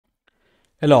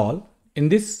Hello all. In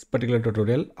this particular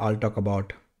tutorial, I'll talk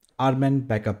about RMAN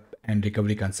backup and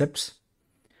recovery concepts.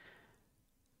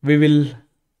 We will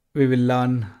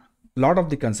learn a lot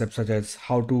of the concepts such as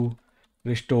how to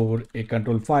restore a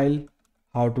control file,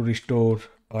 how to restore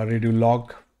a redo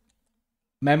log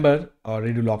member or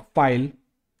redo log file,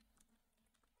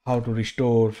 how to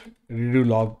restore redo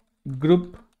log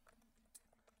group,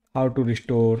 how to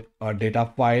restore a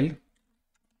data file,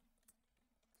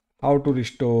 how to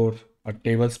restore a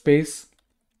table space,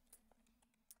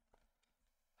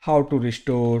 how to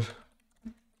restore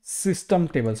system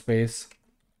table space,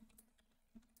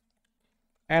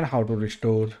 and how to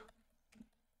restore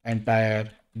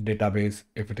entire database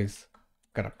if it is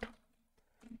corrupt.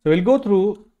 So we'll go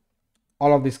through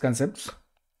all of these concepts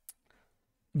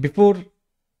before,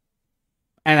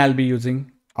 and I'll be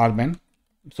using RMAN.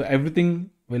 So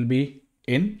everything will be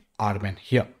in RMAN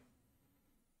here.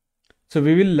 So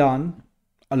we will learn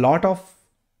a lot of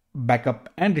backup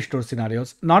and restore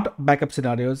scenarios, not backup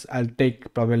scenarios. I'll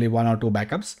take probably 1 or 2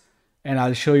 backups and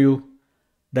I'll show you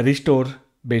the restore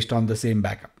based on the same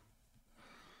backup.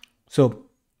 So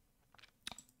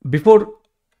before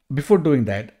doing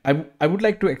that, I would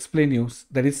like to explain you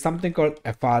there is something called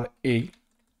FRA,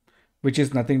 which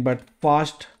is nothing but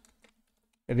fast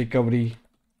recovery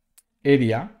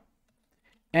area.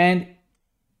 And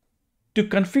to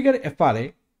configure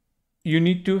FRA, you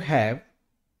need to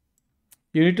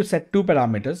set 2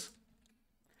 parameters.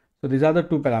 So these are the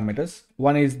 2 parameters.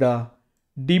 One is the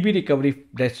DB recovery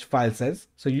dash file size.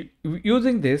 So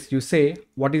using this, you say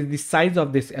what is the size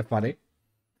of this FRA,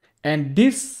 and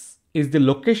this is the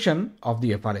location of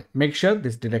the FRA. Make sure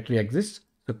this directory exists.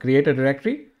 So create a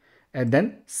directory and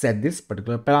then set this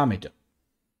particular parameter.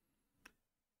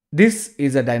 This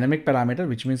is a dynamic parameter,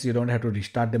 which means you don't have to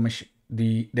restart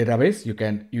the database.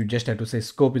 You just have to say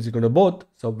scope is equal to both.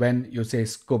 So when you say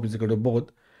scope is equal to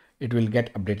both, it will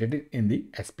get updated in the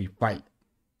SP file.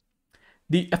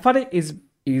 The FRA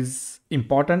is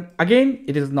important. Again,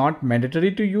 it is not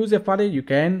mandatory to use FRA. You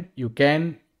can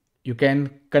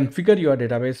configure your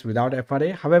database without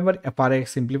FRA. However, FRA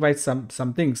simplifies some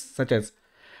things, such as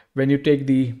when you take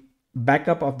the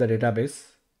backup of the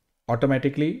database,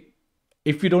 automatically,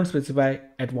 if you don't specify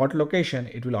at what location,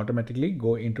 it will automatically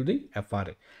go into the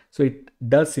FRA. So it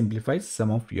does simplify some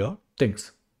of your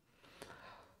things.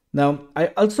 Now,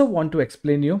 I also want to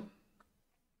explain you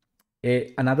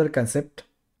another concept,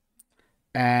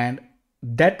 and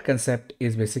that concept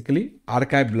is basically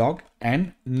archive log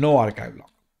and no archive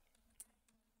log.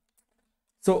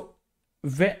 So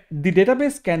the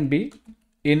database can be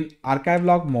in archive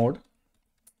log mode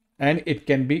and it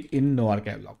can be in no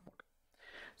archive log mode.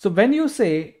 So when you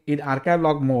say in archive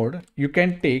log mode, you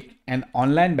can take an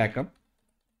online backup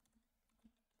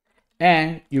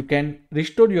and you can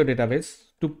restore your database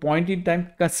to point in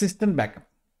time consistent backup.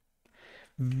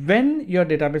 When your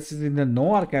database is in the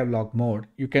no archive log mode,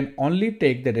 you can only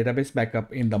take the database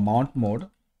backup in the mount mode.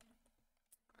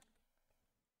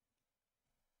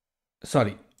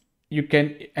 Sorry, you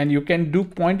can do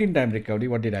point in time recovery.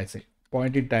 What did I say?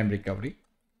 Point in time recovery.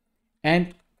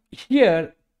 And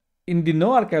here in the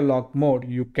no archive log mode,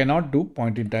 you cannot do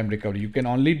point in time recovery. You can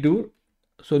only do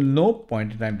no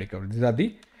point in time recovery. These are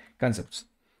the concepts.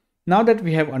 Now that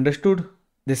we have understood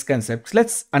these concepts,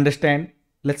 let's understand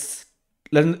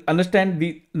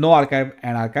the no archive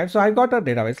and archive. So I got a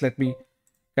database. Let me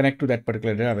connect to that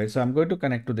particular database. So I'm going to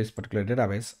connect to this particular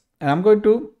database and I'm going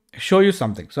to show you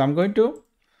something. So I'm going to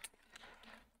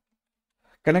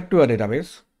connect to a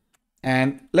database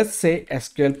and let's say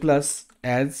SQL plus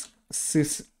as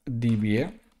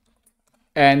sysdba,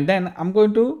 and then I'm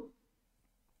going to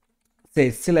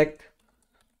say select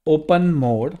open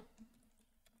mode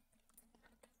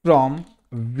from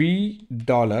v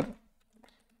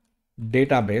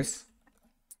 $database,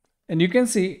 and you can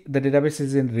see the database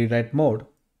is in rewrite mode.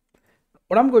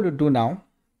 What I'm going to do now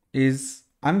is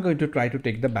I'm going to try to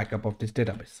take the backup of this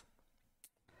database.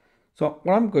 So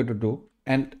what I'm going to do,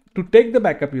 and to take the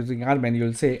backup using RMAN,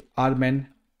 you'll say RMAN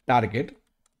target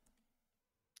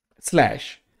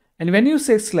slash, and when you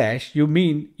say slash, you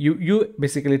mean you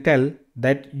basically tell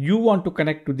that you want to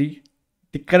connect to the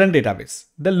current database,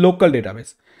 the local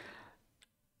database.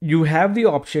 You have the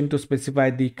option to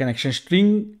specify the connection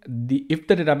string. If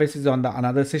the database is on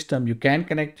another system, you can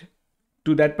connect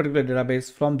to that particular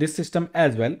database from this system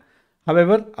as well.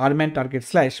 However, RMAN target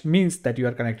slash means that you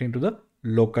are connecting to the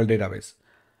local database.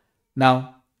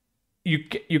 Now,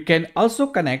 you can also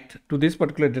connect to this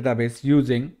particular database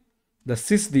using the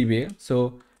sysdba.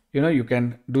 So, you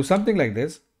can do something like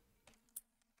this.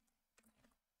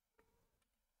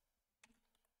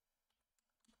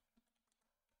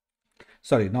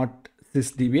 Sorry, not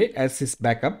sysdba as sys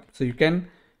backup. So you can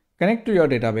connect to your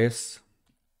database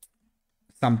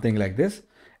something like this.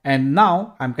 And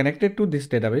now I'm connected to this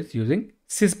database using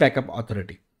sys backup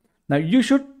authority. Now you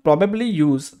should probably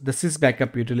use the sys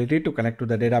backup utility to connect to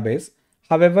the database.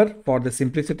 However, for the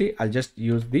simplicity, I'll just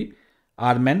use the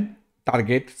RMAN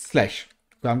target slash.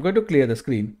 So I'm going to clear the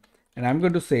screen and I'm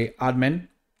going to say RMAN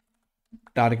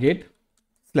target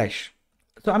slash.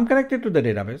 So I'm connected to the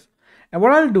database. And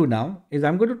what I'll do now is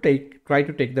I'm going to try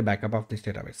to take the backup of this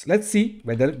database. Let's see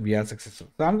whether we are successful.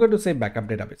 So I'm going to say backup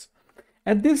database.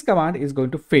 And this command is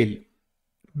going to fail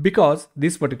because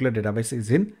this particular database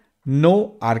is in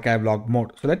no archive log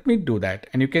mode. So let me do that.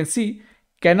 And you can see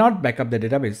cannot backup the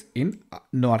database in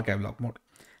no archive log mode.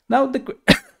 Now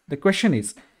the question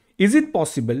is it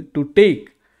possible to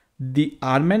take the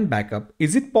RMAN backup?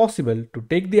 Is it possible to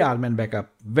take the RMAN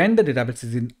backup when the database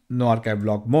is in no archive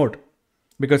log mode?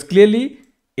 Because clearly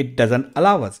it doesn't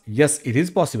allow us. Yes, it is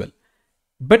possible.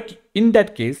 But in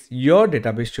that case, your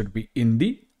database should be in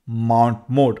the mount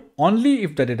mode. Only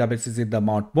if the database is in the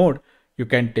mount mode, you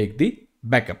can take the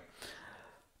backup.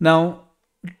 Now,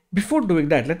 before doing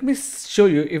that, let me show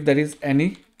you if there is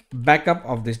any backup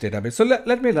of this database. So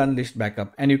let me run list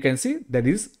backup and you can see there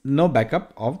is no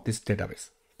backup of this database.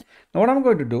 Now what I'm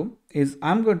going to do is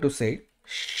I'm going to say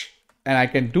shh, and I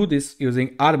can do this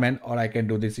using RMAN or I can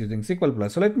do this using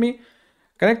SQL+. So let me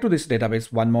connect to this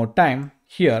database one more time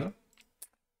here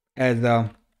as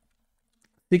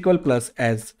SQL+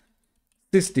 as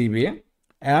sysdba,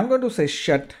 and I'm going to say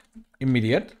shut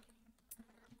immediate.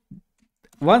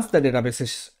 Once the database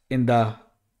is in the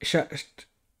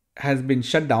has been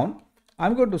shut down,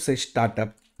 I'm going to say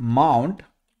startup mount.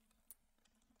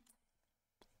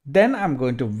 Then I'm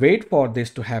going to wait for this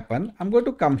to happen. I'm going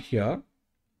to come here.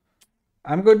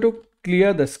 I'm going to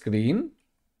clear the screen.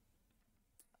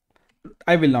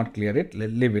 I will not clear it.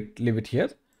 Leave it here.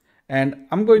 And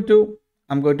I'm going to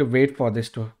wait for this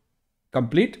to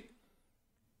complete.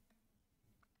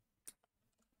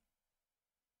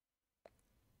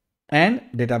 And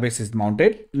database is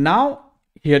mounted. Now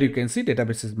here you can see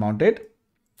database is mounted.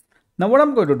 Now what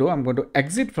I'm going to do, I'm going to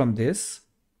exit from this.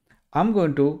 I'm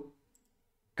going to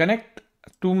connect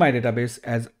to my database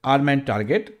as RMAN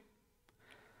target.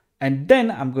 And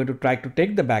then I'm going to try to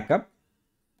take the backup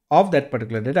of that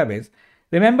particular database.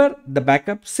 Remember the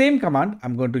backup, same command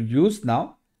I'm going to use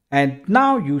now. And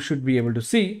now you should be able to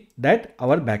see that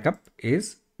our backup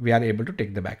is, we are able to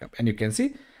take the backup. And you can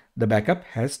see the backup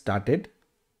has started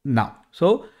now.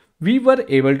 So we were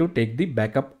able to take the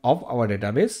backup of our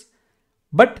database,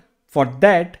 but for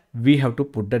that we have to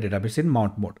put the database in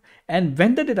mount mode. And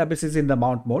when the database is in the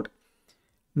mount mode,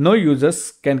 no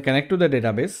users can connect to the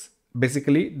database.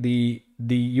 Basically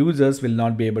the users will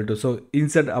not be able to, so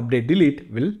insert, update,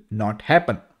 delete will not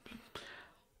happen.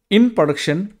 In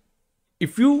production,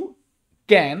 if you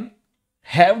can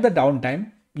have the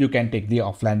downtime, you can take the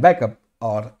offline backup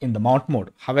or in the mount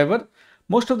mode. However,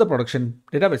 most of the production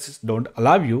databases don't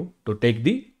allow you to take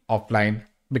the offline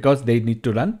because they need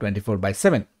to run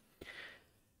 24/7.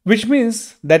 Which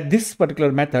means that this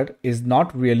particular method is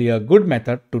not really a good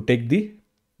method to take the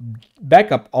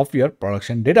backup of your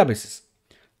production databases.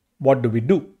 What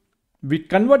do? We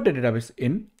convert the database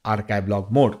in archive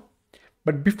log mode.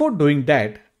 But before doing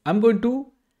that, I'm going to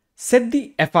set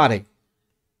the FRA.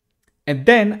 And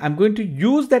then I'm going to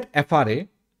use that FRA.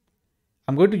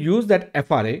 I'm going to use that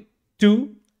FRA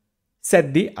to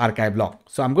set the archive log.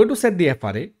 So I'm going to set the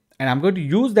FRA and I'm going to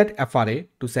use that FRA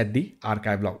to set the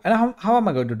archive log. And how am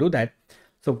I going to do that?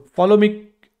 So follow me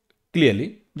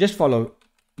clearly. Just follow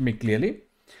me clearly.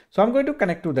 So I'm going to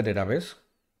connect to the database.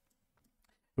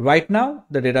 Right now,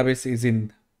 the database is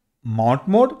in mount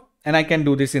mode and I can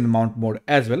do this in mount mode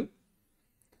as well.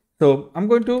 So I'm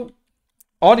going to,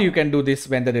 or you can do this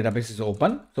when the database is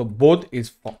open. So both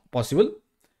is possible.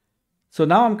 So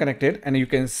now I'm connected and you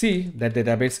can see that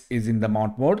database is in the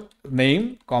mount mode,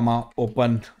 name, comma,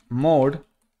 open mode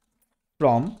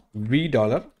from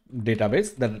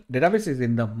 $database. The database is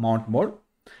in the mount mode.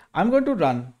 I'm going to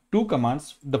run two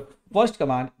commands. The first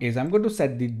command is I'm going to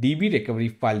set the DB recovery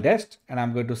file dest and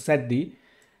I'm going to set the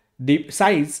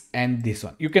size and this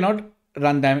one. You cannot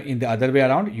run them in the other way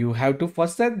around. You have to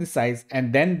first set the size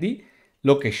and then the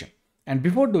location. And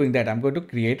before doing that, I'm going to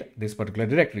create this particular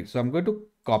directory. So I'm going to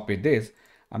copy this.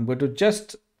 I'm going to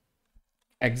just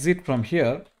exit from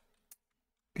here,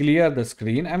 clear the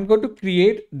screen. I'm going to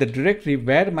create the directory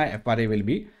where my FRA will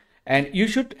be. And you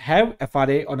should have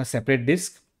FRA on a separate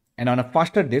disk and on a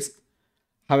faster disk.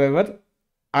 However,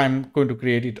 I'm going to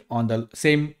create it on the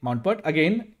same mount port.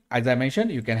 Again, as I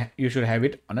mentioned, you should have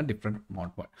it on a different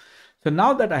mount port. So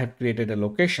now that I have created a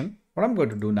location, what I'm going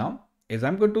to do now is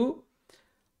I'm going to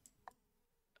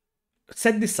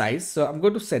set the size. So I'm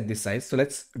going to set the size. So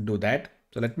let's do that.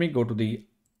 So let me go to the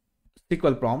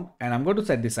SQL prompt and I'm going to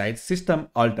set the size system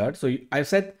altered. So I've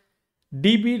set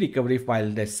DB recovery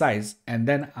file dash size, and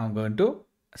then I'm going to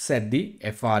set the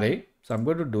FRA. So I'm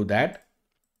going to do that,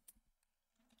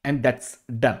 and that's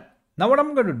done. Now what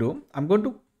I'm going to do, I'm going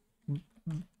to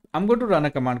run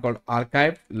a command called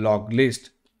archive log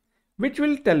list, which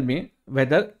will tell me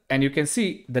whether, and you can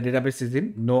see the database is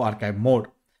in no archive mode.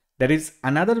 There is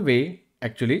another way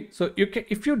actually. So you can,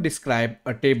 if you describe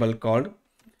a table called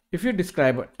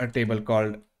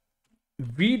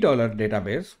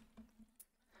 $database,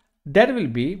 there will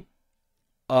be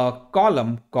a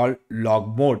column called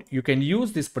log mode. You can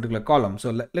use this particular column.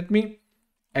 So let me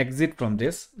exit from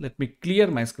this. Let me clear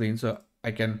my screen so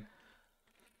I can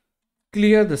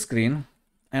clear the screen,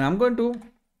 and I'm going to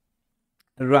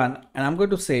run, and I'm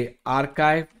going to say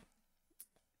archive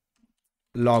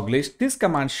log list. This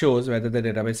command shows whether the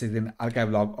database is in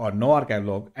archive log or no archive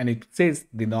log, and it says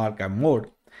the no archive mode.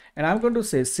 And I'm going to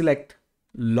say select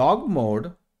log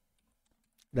mode.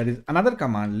 That is another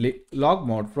command, log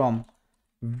mode from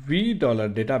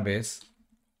 $database,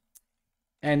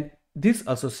 and this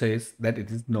also says that it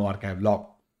is no archive log.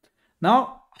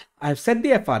 Now I've set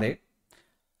the FRA.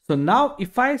 So now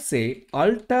if I say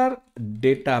alter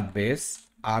database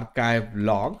archive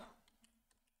log,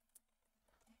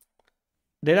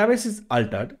 database is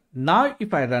altered. Now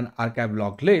if I run archive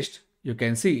log list, you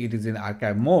can see it is in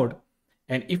archive mode.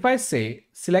 And if I say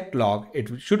select log,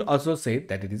 it should also say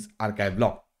that it is archive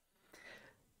log.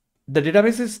 The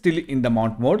database is still in the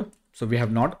mount mode, so we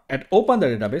have not yet opened the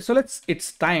database. So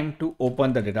it's time to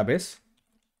open the database.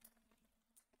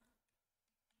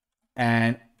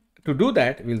 And to do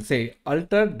that, we'll say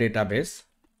alter database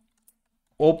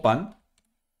open.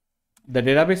 The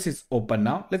database is open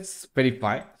now. Let's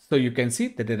verify. So you can see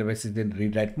the database is in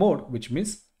read-write mode, which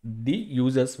means the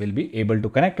users will be able to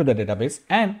connect to the database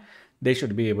and they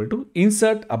should be able to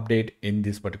insert update in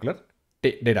this particular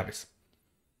database.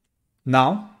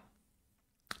 Now,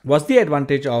 what's the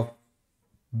advantage of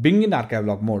being in archive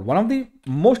log mode? One of the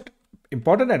most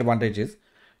important advantages,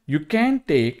 you can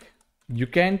take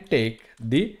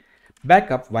the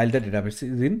backup while the database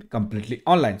is in completely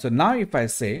online. So now if I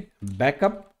say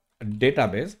backup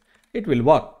database, it will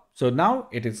work. So now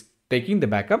it is taking the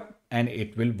backup and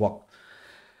it will work.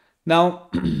 Now,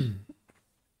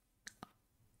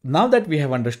 now that we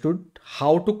have understood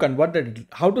how to convert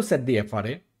how to set the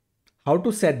FRA, how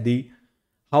to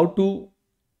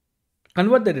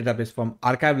convert the database from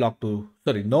archive log to,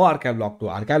 no archive log to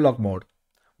archive log mode,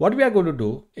 what we are going to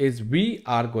do is we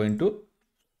are going to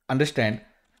understand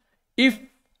if,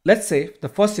 let's say the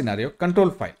first scenario,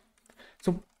 control file.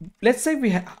 So let's say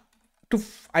we have to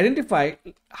identify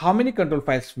how many control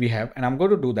files we have, and I'm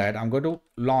going to do that. I'm going to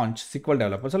launch SQL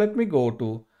Developer. So let me go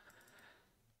to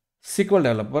SQL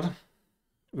Developer.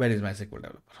 Where is my SQL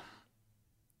Developer?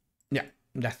 Yeah,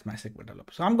 that's my SQL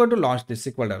Developer. So I'm going to launch this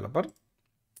SQL Developer.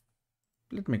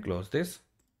 Let me close this.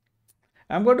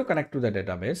 I'm going to connect to the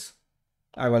database.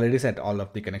 I've already set all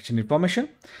of the connection information,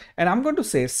 and I'm going to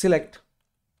say select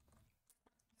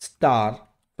star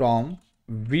from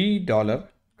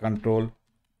 $control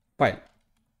file.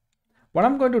 What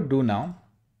I'm going to do now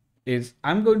is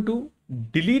I'm going to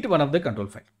delete one of the control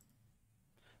file.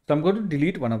 So I'm going to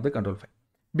delete one of the control file.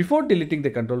 Before deleting the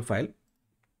control file,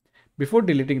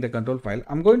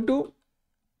 I'm going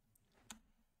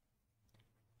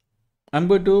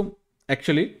to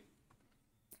actually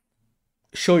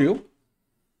show you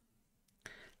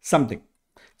something.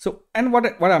 So, and what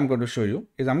I'm going to show you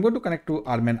is I'm going to connect to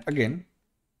RMAN again,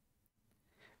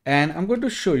 and I'm going to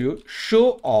show you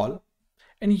show all.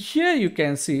 And here you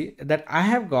can see that I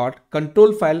have got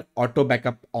control file auto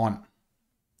backup on.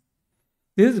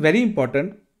 This is very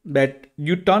important that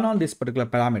you turn on this particular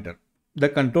parameter, the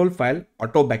control file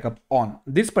auto backup on.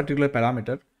 This particular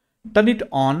parameter, turn it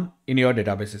on in your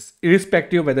databases,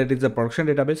 irrespective whether it is a production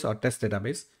database or test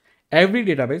database. Every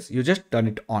database, you just turn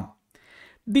it on.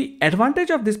 The advantage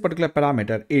of this particular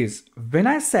parameter is when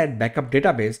I said backup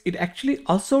database, it actually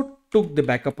also took the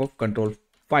backup of control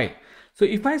file. So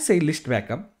if I say list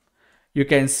backup, you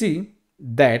can see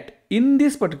that in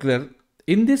this particular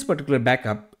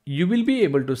backup, you will be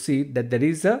able to see that there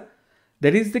is the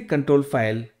control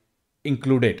file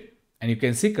included, and you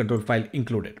can see control file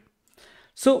included.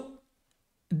 So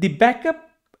the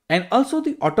backup and also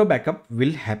the auto backup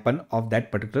will happen of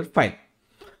that particular file.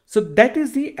 So that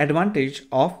is the advantage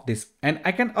of this. And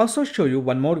I can also show you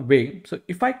one more way. So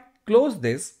if I close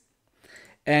this,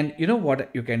 and you know what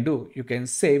you can do, you can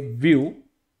say view,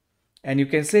 and you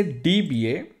can say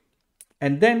DBA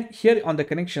and then here on the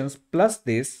connections plus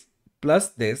this,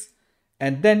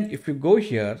 and then if you go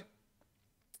here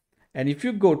and if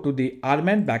you go to the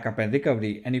RMAN backup and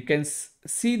recovery and you can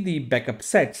see the backup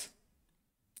sets,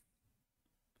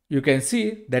 you can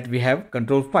see that we have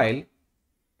control file,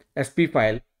 SP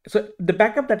file. So the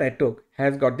backup that I took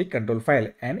has got the control file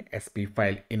and SP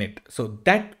file in it. So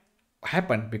that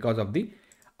happened because of the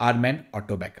RMAN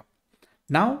auto backup.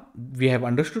 Now we have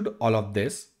understood all of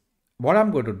this. What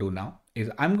I'm going to do now is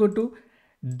I'm going to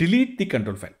delete the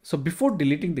control file. So before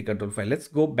deleting the control file, let's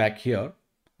go back here.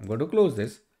 I'm going to close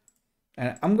this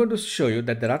and I'm going to show you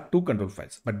that there are two control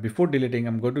files. But before deleting,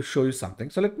 I'm going to show you something.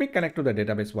 So let me connect to the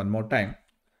database one more time.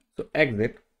 So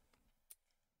exit,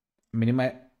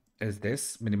 minimize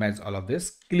this, minimize all of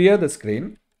this, clear the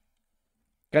screen,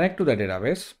 connect to the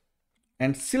database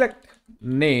and select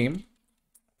name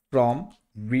from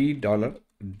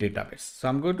v$database. So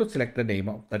I'm going to select the name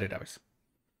of the database.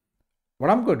 What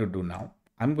I'm going to do now,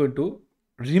 I'm going to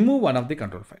remove one of the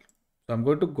control file. So I'm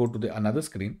going to go to the another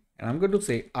screen and I'm going to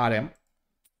say rm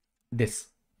this.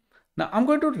 Now I'm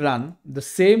going to run the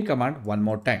same command one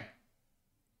more time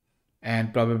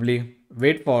and probably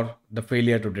wait for the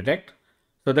failure to detect.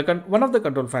 So the one of the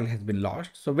control file has been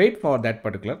lost. So wait for that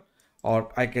particular,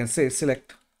 or I can say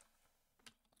select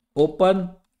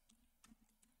open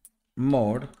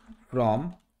mode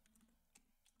from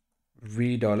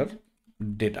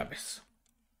v$database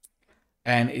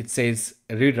and it says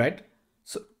read write.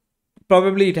 So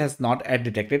probably it has not yet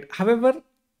detected. However,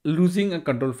 losing a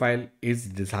control file is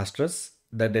disastrous.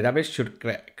 The database should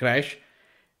crash.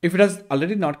 If it has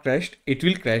already not crashed, it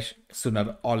will crash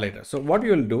sooner or later. So what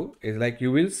you will do is like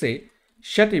you will say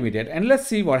shut immediate and let's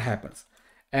see what happens.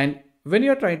 And when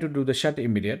you're trying to do the shut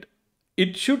immediate,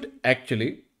 it should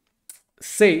actually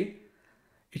say,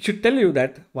 it should tell you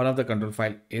that one of the control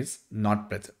file is not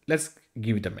present. Let's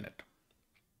give it a minute.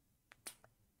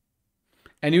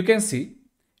 And you can see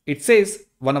it says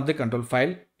one of the control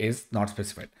file is not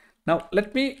specified. Now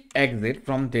let me exit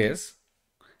from this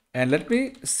and let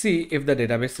me see if the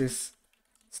database is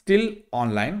still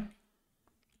online.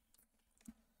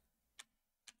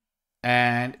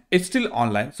 And it's still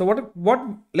online. So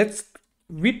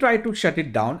we try to shut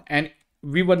it down and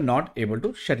we were not able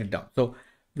to shut it down. So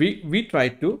we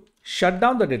tried to shut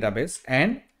down the database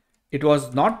and it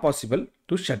was not possible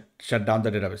to shut down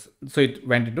the database. So it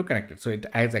went into connected. So it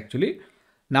has actually,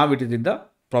 now it is in the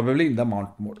probably in the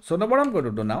mount mode. So now what I'm going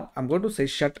to do now, I'm going to say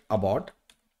shut abort.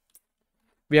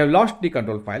 We have lost the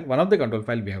control file. One of the control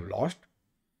file we have lost.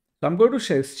 So I'm going to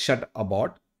say shut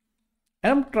abort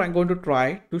and I'm going to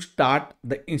try to start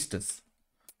the instance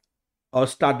or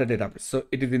start the database. So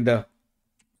it is in the,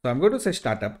 so I'm going to say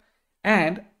startup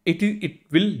and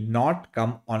it will not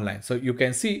come online. So you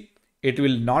can see it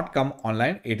will not come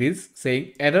online. It is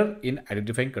saying error in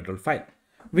identifying control file,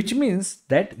 which means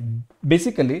that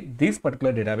basically this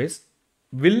particular database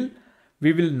we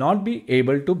will not be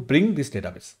able to bring this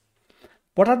database.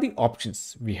 What are the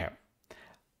options we have?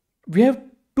 We have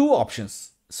two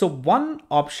options. So one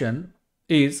option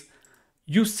is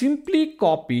you simply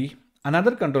copy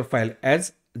another control file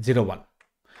as 01.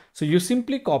 So you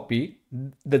simply copy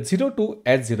the 02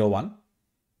 as 01.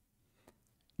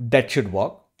 That should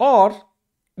work. Or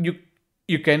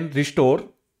you can restore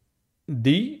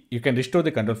the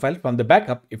control file from the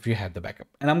backup if you have the backup.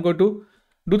 And I'm going to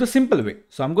do the simple way.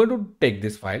 So I'm going to take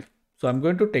this file. So I'm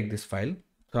going to take this file.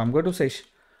 So I'm going to say,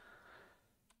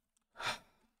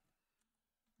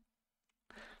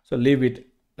 so leave it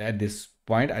at this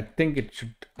point. I think it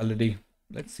should already,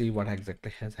 let's see what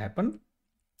exactly has happened.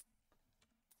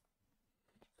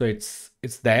 So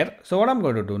it's there. So what I'm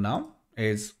going to do now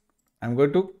is I'm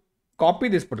going to copy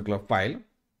this particular file,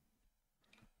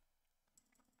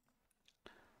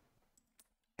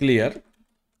 clear,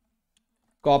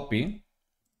 copy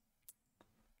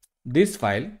this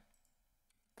file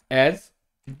as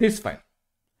this file.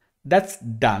 That's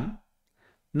done.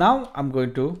 Now I'm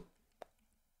going to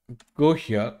go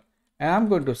here and I'm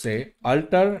going to say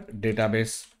alter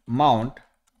database mount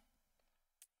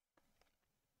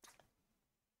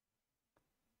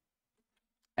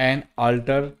and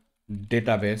alter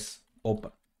database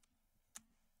open.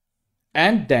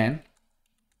 And then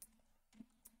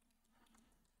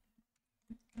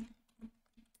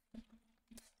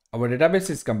our database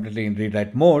is completely in read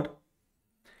write mode.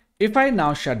 If I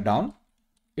now shut down,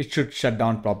 it should shut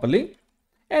down properly.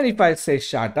 And if I say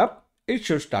start up, it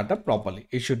should start up properly.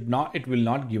 It will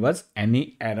not give us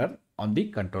any error on the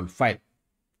control file.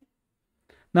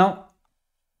 Now,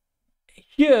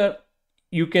 here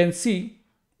you can see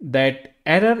that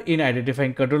error in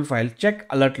identifying control file, check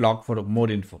alert log for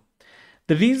more info.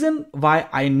 The reason why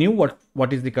I knew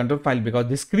what is the control file, because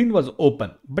the screen was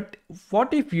open. But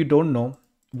what if you don't know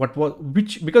what was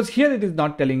which, because here it is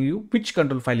not telling you which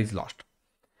control file is lost.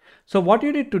 So what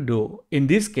you need to do in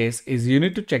this case is you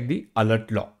need to check the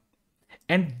alert log.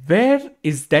 And where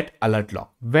is that alert log?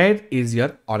 Where is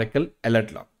your Oracle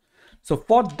alert log? So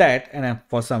for that, and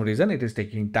for some reason it is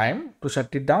taking time to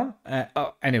shut it down.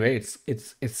 Anyway,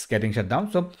 it's getting shut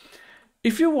down. So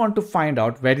if you want to find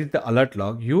out where is the alert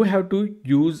log, you have to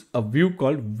use a view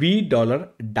called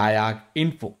v$diag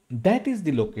info. That is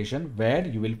the location where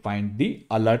you will find the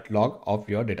alert log of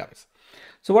your database.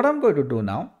 So what I'm going to do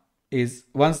now is,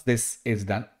 once this is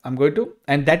done, I'm going to,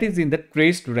 and that is in the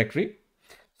trace directory.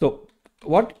 So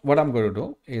what I'm going to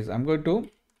do is I'm going to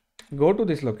go to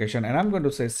this location and I'm going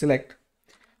to say select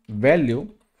value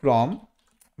from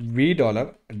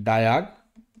v$diag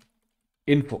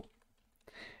info.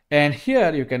 And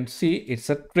here you can see it's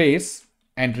a trace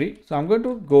entry. So I'm going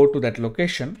to go to that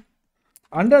location.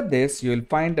 Under this, you will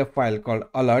find a file called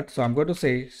alert. So I'm going to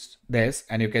say this,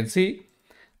 and you can see,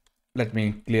 let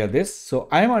me clear this. So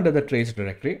I am under the trace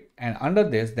directory, and under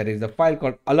this, there is a file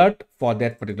called alert for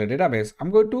that particular database.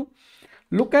 I'm going to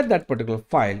look at that particular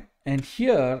file, and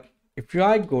here, if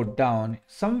I go down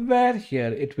somewhere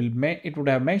here, it would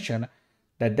have mentioned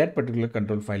that that particular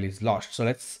control file is lost. So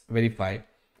let's verify.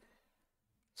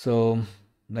 So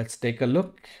let's take a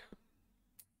look,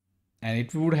 and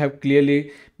it would have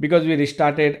clearly, because we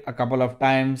restarted a couple of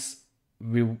times,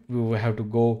 we will have to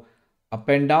go up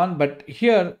and down, but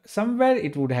here somewhere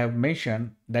it would have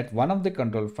mentioned that one of the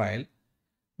control file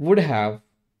would have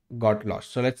got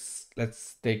lost. So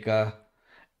let's take a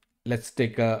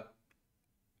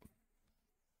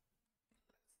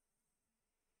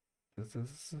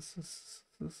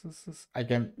I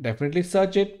can definitely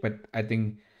search it, but I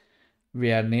think we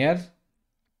are near.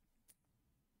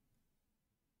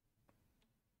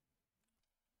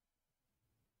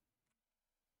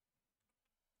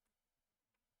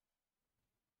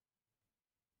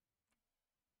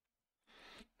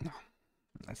 No,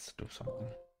 let's do something.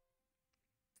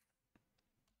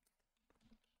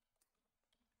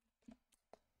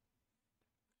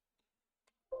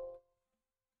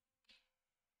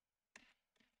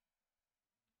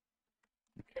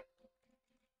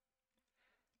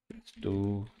 Let's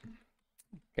do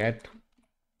get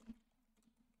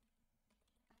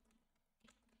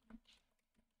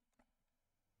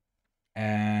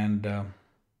and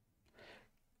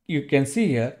you can see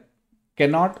here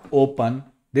cannot open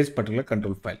this particular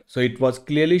control file. So it was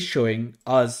clearly showing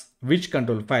us which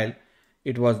control file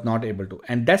it was not able to,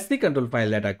 and that's the control file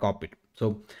that I copied.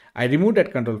 So I removed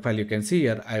that control file. You can see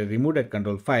here I removed that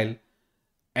control file,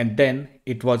 and then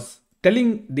it was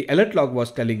telling, the alert log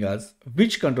was telling us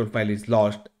which control file is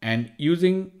lost, and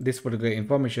using this particular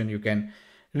information you can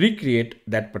recreate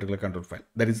that particular control file.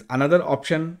 There is another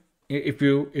option. If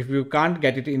you can't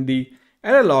get it in the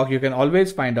error log, you can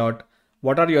always find out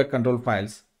what are your control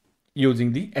files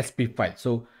using the SP file.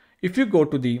 So if you go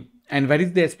to the, and where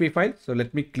is the SP file? So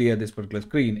let me clear this particular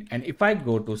screen, and if I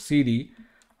go to cd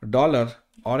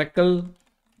 $oracle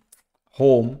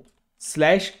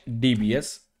home/dbs,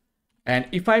 and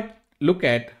if I look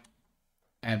at,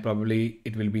 and probably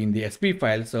it will be in the SP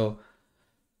file. So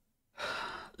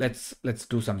let's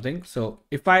do something. So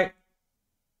if I,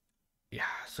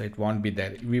 so it won't be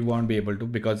there. We won't be able to,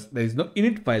 because there is no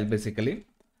init file basically.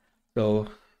 So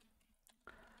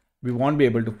we won't be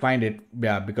able to find it,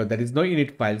 because there is no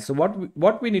init file. So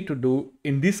what we need to do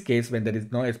in this case, when there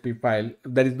is no SP file,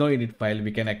 there is no init file,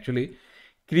 we can actually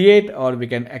create, or we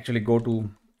can actually go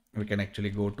to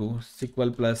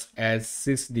SQL plus as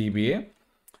sysdba,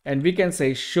 and we can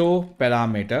say show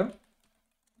parameter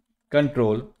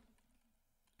control,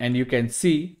 and you can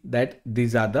see that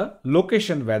these are the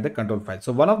location where the control file.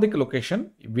 So one of the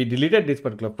location, we deleted this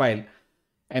particular file,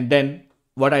 and then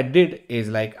what I did is,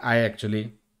 like, I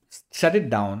actually shut it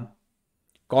down,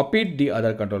 copied the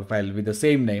other control file with the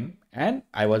same name, and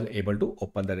I was able to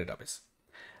open the database.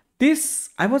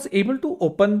 I was able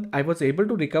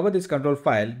to recover this control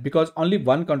file because only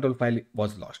one control file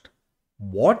was lost.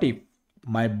 What if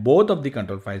both of the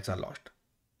control files are lost?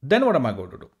 Then what am I going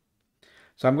to do?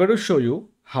 So I'm going to show you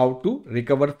how to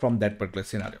recover from that particular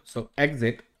scenario. So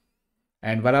exit,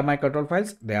 and where are my control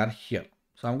files? They are here.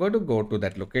 So I'm going to go to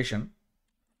that location,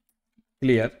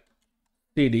 clear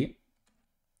cd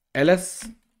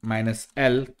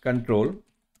ls-l control.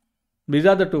 These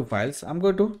are the two files. I'm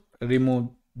going to remove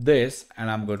this,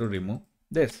 and I'm going to remove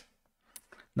this.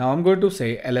 Now I'm going to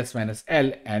say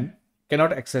ls-l and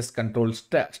cannot access control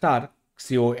star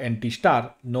cont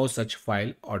star, no such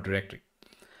file or directory.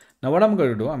 Now what I'm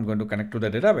going to do, I'm going to connect to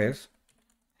the database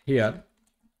here,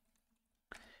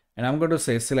 and I'm going to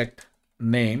say select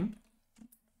name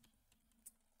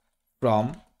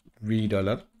from v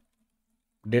dollar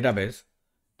database,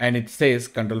 and it says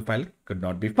control file could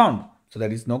not be found. So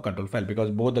there is no control file because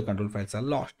both the control files are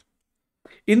lost.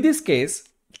 In this case,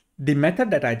 the method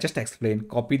that I just explained,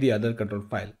 copy the other control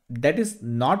file, that is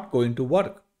not going to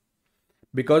work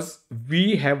because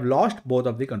we have lost both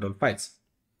of the control files.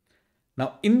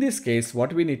 Now, in this case,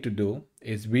 what we need to do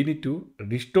is we need to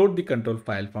restore the control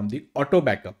file from the auto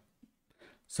backup.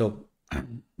 So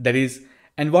there is,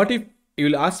 and what if you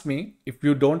will ask me, if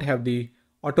you don't have the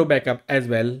auto backup as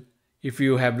well, if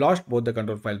you have lost both the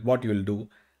control files, what you will do?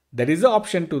 There is an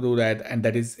option to do that, and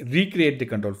that is recreate the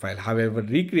control file. However,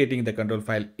 recreating the control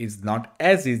file is not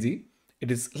as easy. It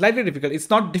is slightly difficult. It's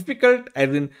not difficult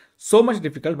as in so much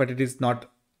difficult, but it is not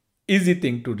easy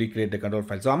thing to recreate the control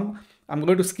file. So I'm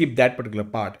going to skip that particular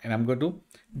part, and I'm going to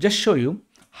just show you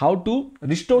how to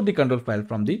restore the control file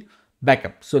from the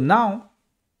backup. So now,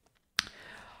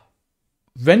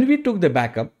 when we took the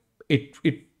backup,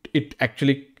 it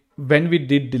actually, when we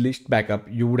did the list backup,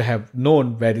 you would have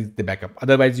known where is the backup.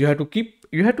 Otherwise, you have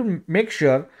to make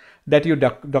sure that you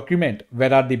document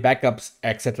where are the backups,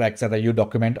 etc., etc. You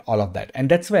document all of that, and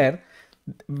that's where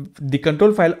the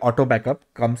control file auto backup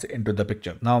comes into the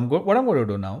picture. Now, what I'm going to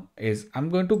do now is I'm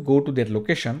going to go to that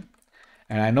location,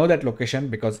 and I know that location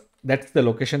because that's the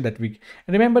location that we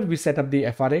remember we set up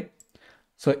the FRA.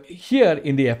 So here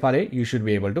in the FRA, you should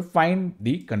be able to find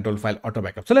the control file auto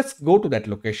backup. So let's go to that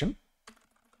location.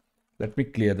 Let me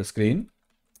clear the screen.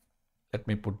 Let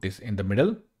me put this in the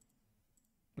middle.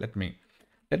 Let me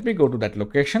go to that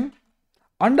location.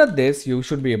 Under this, you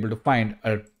should be able to find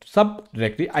a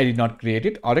subdirectory. I did not create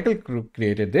it. Oracle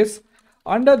created this.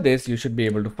 Under this, you should be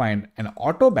able to find an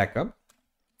auto backup.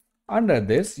 Under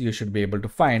this, you should be able to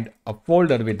find a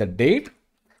folder with the date.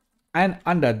 And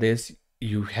under this,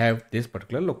 you have this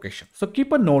particular location. So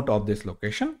keep a note of this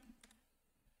location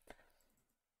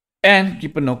and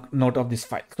keep a note of this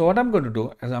file. So what I'm going to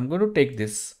do is I'm going to take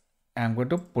this and I'm going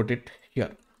to put it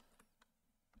here.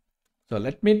 So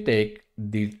let me take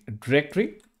the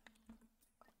directory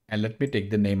and let me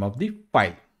take the name of the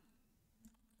file.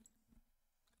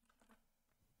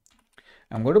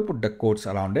 I'm going to put the quotes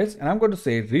around this, and I'm going to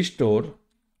say restore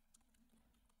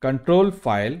control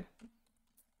file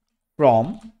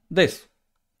from this.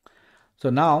 So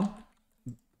now,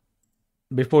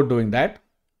 before doing that,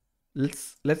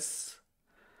 let's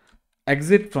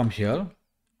exit from here,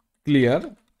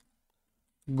 clear,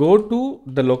 go to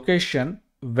the location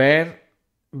where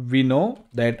we know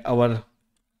that our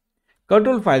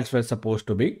control files were supposed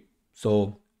to be.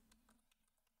 So,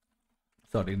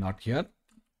 sorry, not here.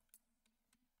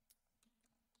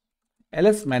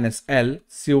 ls-l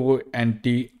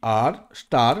contr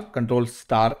star control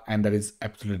star, and there is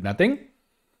absolutely nothing.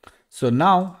 So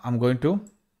now I'm going to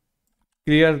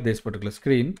clear this particular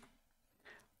screen.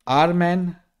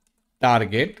 RMAN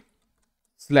target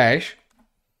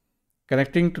 /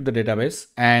 connecting to the database,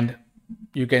 and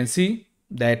you can see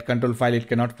that control file, it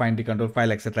cannot find the control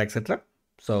file, etc., etc.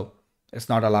 So it's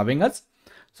not allowing us.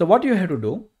 So what you have to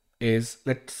do is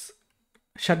let's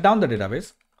shut down the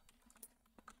database.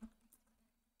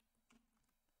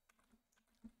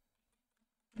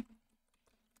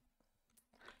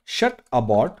 Shut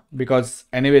abort, because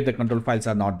anyway the control files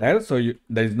are not there, so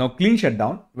there is no clean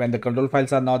shutdown. When the control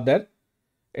files are not there,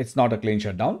 it's not a clean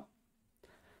shutdown.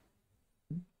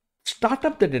 Start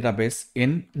up the database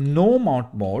in no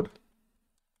mount mode.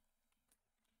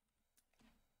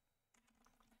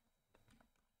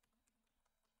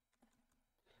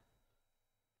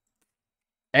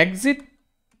 Exit,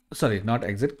 sorry, not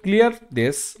exit, clear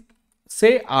this,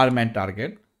 say RMAN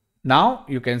target. Now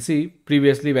you can see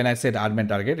previously when I said RMAN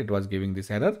target, it was giving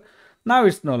this error. Now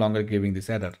it's no longer giving this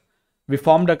error. We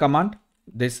formed a command,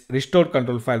 this restore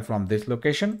control file from this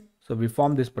location. So we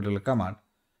form this particular command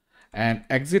and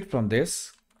exit from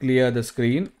this, clear the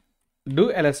screen,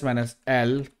 do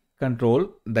ls-l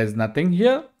control. There's nothing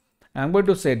here. I'm going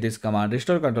to say this command,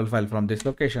 restore control file from this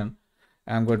location.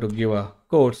 I'm going to give a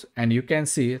quotes, and you can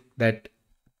see that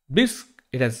this,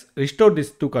 it has restored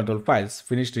these two control files,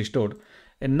 finished restored.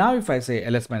 And now if I say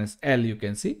ls-l, you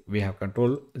can see we have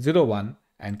control 01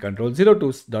 and control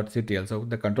 02.ctl. So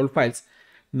the control files,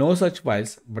 no such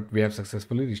files, but we have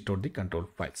successfully restored the control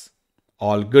files.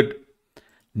 All good.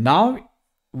 Now,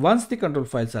 once the control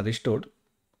files are restored,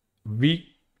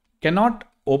 we cannot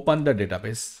open the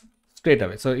database straight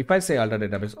away. So if I say alter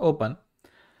database open,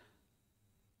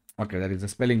 okay, there is a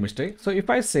spelling mistake. So if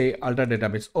I say alter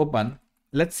database open,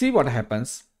 let's see what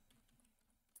happens.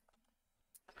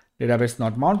 Database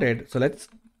not mounted. So let's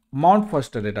mount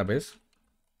first the database.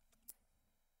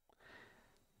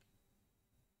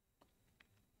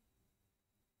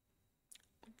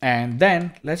 And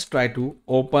then let's try to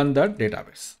open the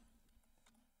database.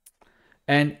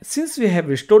 And since we have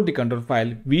restored the control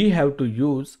file, we have to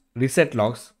use reset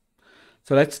logs.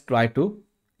 So let's try to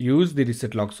use the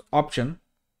reset logs option.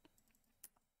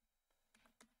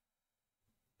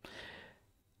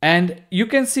 And you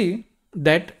can see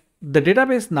that the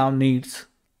database now needs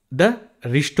the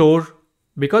restore.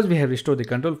 Because we have restored the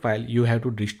control file, you have to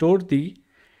restore the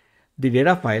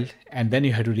data file and then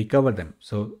you have to recover them.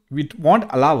 So it won't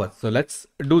allow us. So let's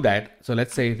do that. So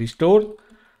let's say restore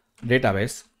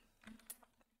database.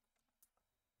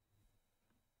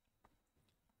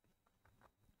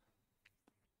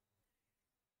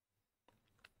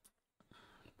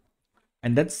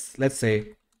 And let's say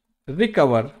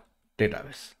recover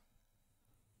database.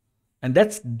 And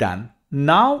that's done.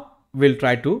 Now we'll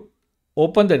try to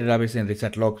open the database in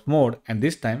reset logs mode, and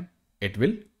this time it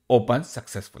will open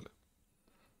successfully.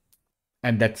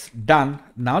 And that's done.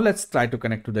 Now let's try to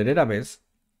connect to the database,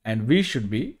 and we should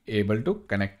be able to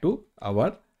connect to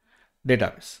our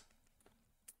database.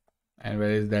 And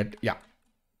where is that? Yeah.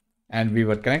 And we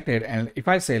were connected. And if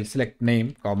I say select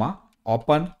name, comma,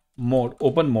 open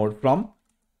mode from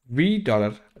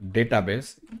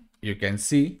 $database, you can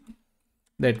see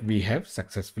that we have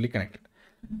successfully connected.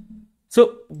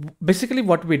 So basically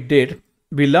what we did,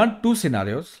 we learned two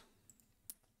scenarios.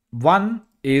 One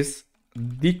is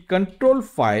the control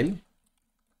file,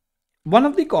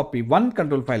 one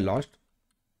control file lost.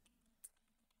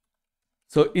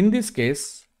 So in this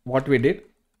case, what we did,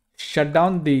 shut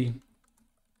down the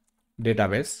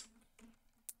database,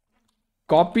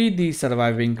 copy the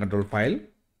surviving control file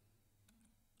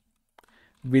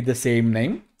with the same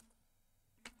name,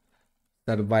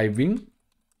 surviving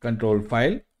control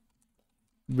file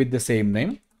with the same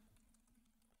name,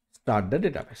 start the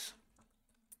database.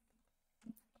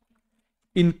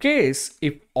 In case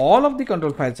if all of the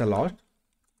control files are lost,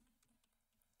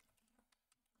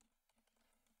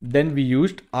 then we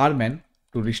used RMAN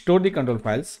to restore the control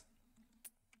files.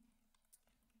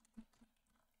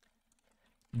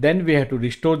 Then we have to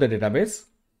restore the database.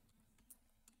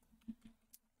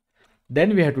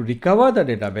 Then we have to recover the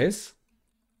database.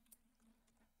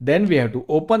 Then we have to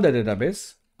open the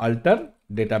database, alter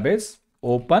database,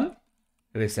 open,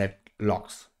 reset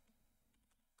logs.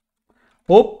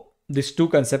 Hope these two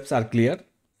concepts are clear.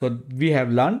 So we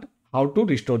have learned how to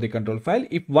restore the control file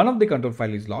if one of the control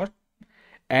file is lost,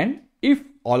 and if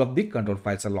all of the control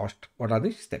files are lost, what are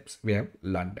the steps we have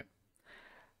learned them.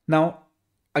 Now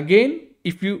again,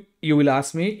 if you will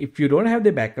ask me, if you don't have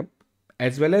the backup,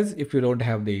 as well as if you don't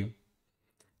have the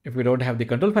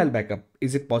control file backup,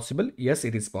 is it possible? Yes,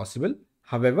 it is possible.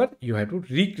 However, you have to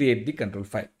recreate the control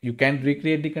file. You can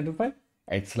recreate the control file.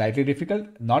 It's slightly difficult,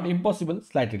 not impossible,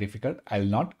 slightly difficult. I'll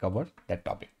not cover that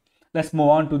topic. Let's move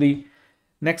on to the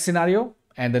next scenario.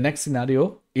 And the next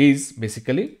scenario is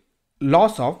basically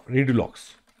loss of redo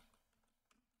logs.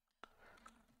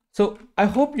 So I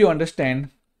hope you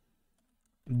understand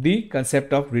the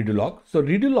concept of redo log. So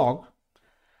redo log,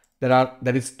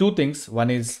 there is two things. One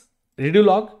is redo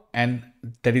log, and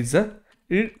there is a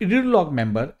redo log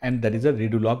member, and there is a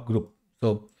redo log group.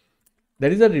 So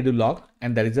there is a redo log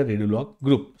and there is a redo log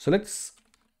group. So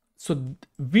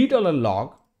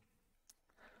 $log,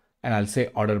 and I'll say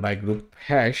order by group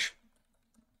hash.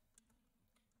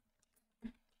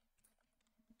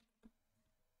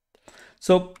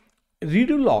 So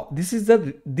redo log, this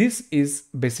is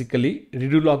basically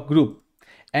redo log group,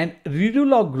 and redo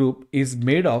log group is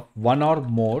made of one or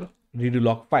more redo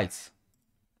log files.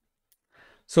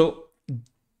 So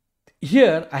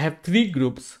here I have three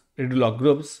groups, redo log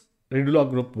groups, redo log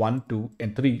group 1, 2,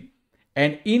 and 3.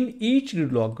 And in each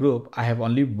redo log group, I have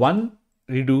only one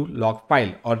redo log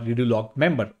file or redo log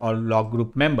member or log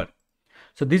group member.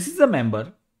 So this is the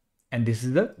member and this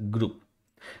is the group.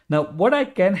 Now what I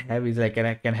can have is I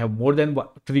can have more than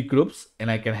three groups,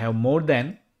 and I can have more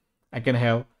than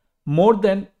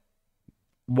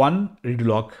one redo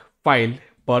log file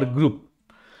per group.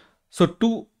 So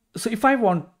if I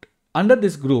want, under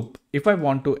this group, if I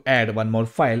want to add one more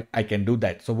file, I can do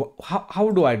that. So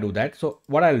how do I do that? So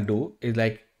what I'll do is,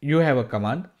 like, you have a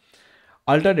command,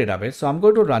 alter database. So I'm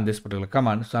going to run this particular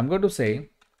command. So I'm going to say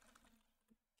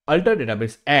alter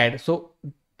database add. So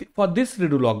for this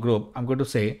redo log group, I'm going to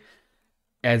say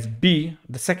as B,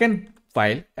 the second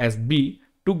file as B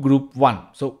to group 1.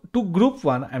 So to group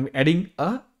 1, I'm adding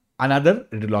another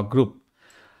redo log group.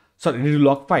 Sorry, redo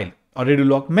log file or redo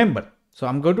log member. So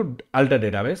I'm going to alter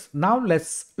database. Now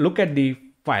let's look at the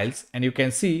files, and you can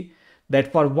see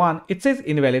that for one, it says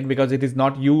invalid because it is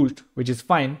not used, which is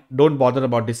fine. Don't bother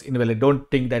about this invalid. Don't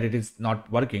think that it is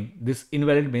not working. This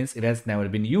invalid means it has never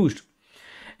been used.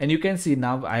 And you can see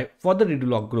now for the redo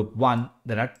log group 1,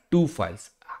 there are 2 files.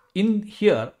 In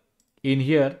here,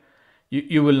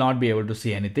 you will not be able to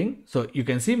see anything. So you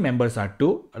can see members are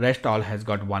 2, rest all has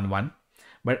got 1, 1.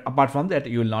 But apart from that,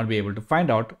 you will not be able to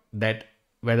find out that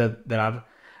what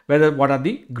are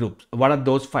the groups, what are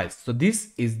those files. So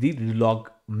this is the redo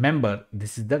log member,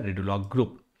 this is the redo log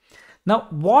group. Now,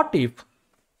 what if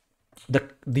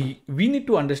we need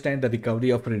to understand the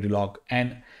recovery of redo log,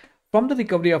 and from the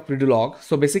recovery of redo log,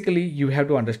 so basically you have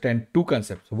to understand two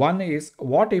concepts. One is,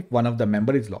 what if one of the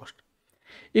member is lost?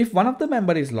 If one of the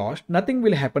member is lost, nothing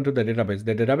will happen to the database.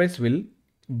 The database will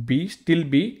still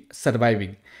be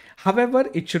surviving. However,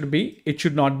 it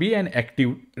should not be an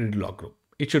active redo log group.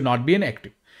 It should not be an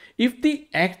active. If the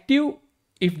active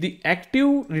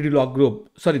redo log group,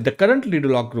 the current redo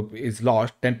log group is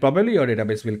lost, then probably your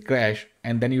database will crash,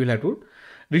 and then you will have to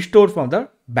restore from the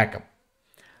backup.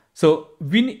 So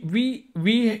we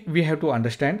have to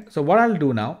understand. So what I'll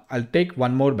do now, I'll take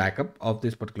one more backup of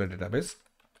this particular database.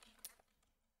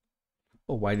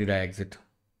 Oh, why did I exit?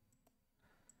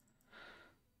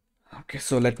 Okay,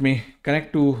 so let me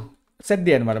connect to set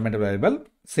the environment variable,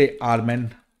 say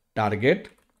RMAN target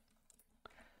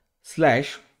 /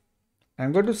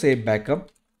 I'm going to say backup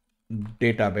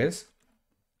database,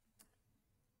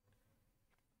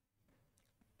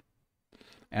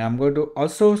 and I'm going to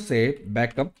also say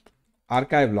backup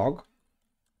archive log.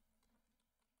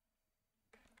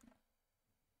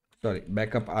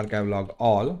 Backup archive log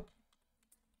all.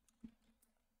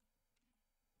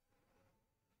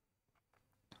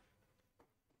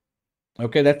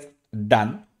 Okay, that's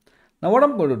done. Now what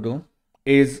I'm going to do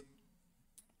is,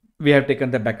 we have taken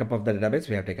the backup of the database,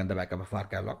 we have taken the backup of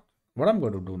archive log. What I'm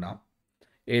going to do now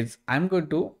is I'm going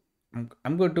to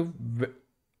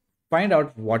find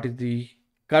out what is the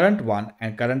current one,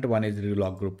 and current one is redo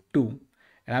log group 2,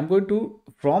 and I'm going to,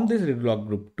 from this redo log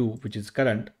group 2, which is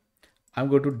current, I'm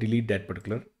going to delete that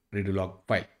particular redo log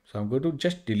file. So I'm going to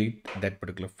just delete that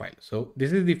particular file. So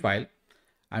this is the file.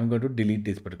 I'm going to delete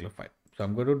this particular file. So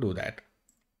I'm going to do that.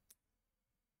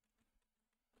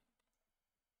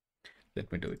 Let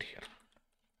me do it here.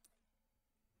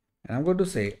 And I'm going to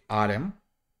say RM.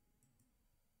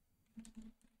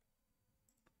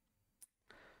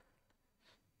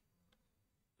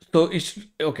 So it's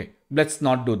okay. Let's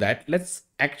not do that. Let's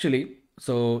actually,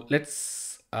 so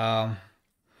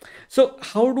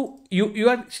how do you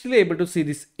are still able to see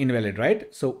this invalid,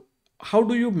 right? So how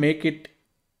do you make it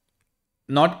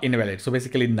not invalid? So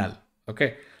basically null.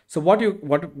 Okay. So what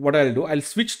I'll do, I'll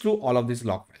switch through all of these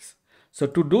log files. So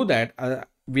to do that,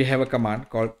 we have a command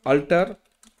called alter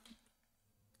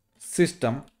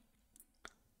system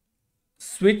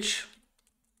switch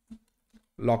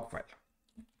log file.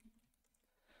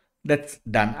 That's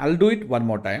done. I'll do it one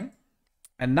more time.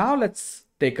 And now let's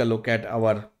take a look at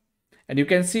our, and you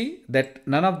can see that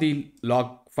none of the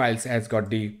log files has got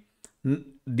the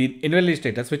invalid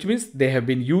status, which means they have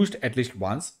been used at least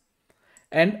once.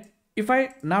 And if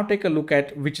I now take a look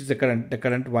at which is the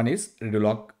current one is redo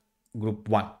log group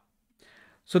 1.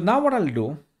 So now what I'll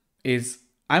do is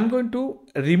I'm going to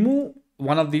remove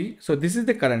one of the, so this is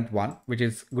the current one, which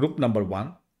is group number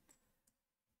 1.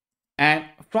 And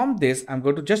from this, I'm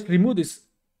going to just remove this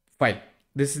file.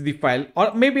 This is the file,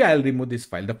 or maybe I'll remove this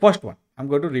file, the first one. I'm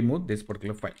going to remove this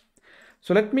particular file.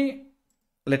 So let me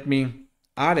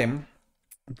RM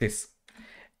this.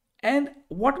 And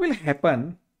what will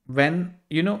happen when,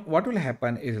 what will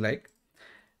happen is like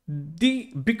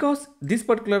because this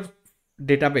particular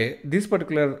database, this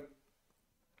particular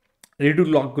redo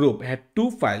log group had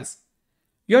 2 files,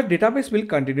 your database will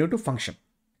continue to function.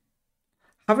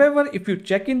 However, if you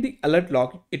check in the alert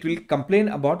log, it will complain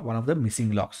about one of the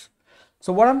missing logs.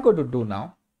 So what I'm going to do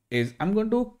now is I'm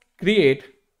going to create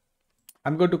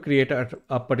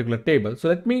a particular table. So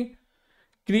let me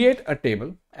create a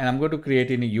table, and I'm going to create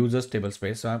in a users table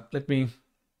space. So let me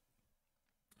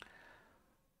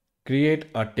create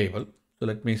a table. So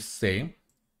let me say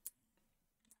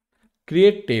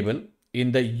create table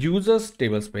in the users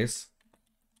table space.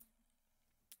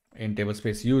 In table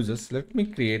space users, let me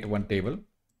create one table.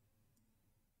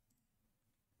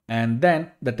 And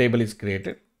then the table is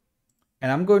created. And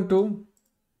I'm going to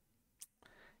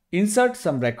insert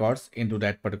some records into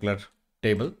that particular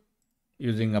table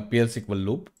using a PL SQL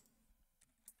loop.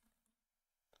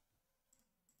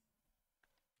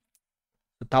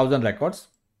 1,000 records.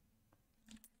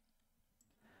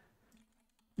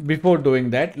 Before doing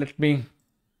that, let me,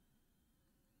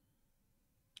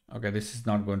 okay, this is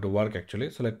not going to work actually.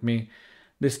 So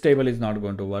this table is not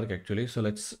going to work actually. So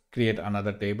let's create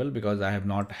another table because I have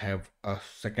not have a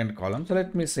second column. So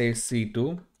let me say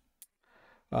C2,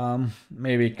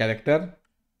 maybe character.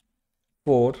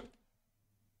 4,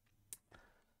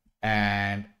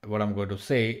 and what I'm going to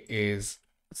say is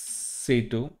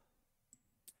C2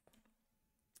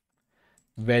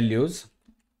 values,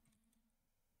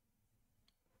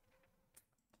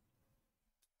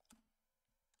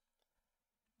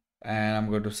 and I'm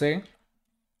going to say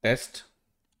test,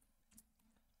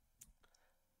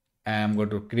 and I'm going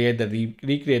to create the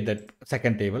recreate that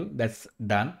second table. That's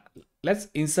done. Let's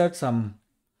insert some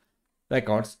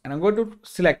records, and I'm going to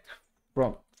select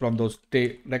from those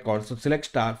records. So select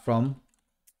star from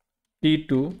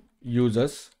T2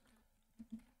 users.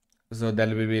 So there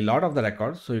will be a lot of the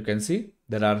records. So you can see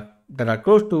there are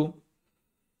close to,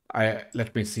 I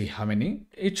let me see how many.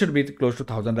 It should be close to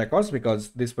 1,000 records because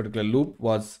this particular loop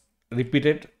was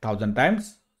repeated 1,000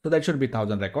 times. So that should be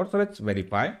 1,000 records. So let's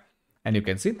verify, and you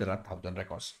can see there are 1,000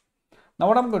 records. Now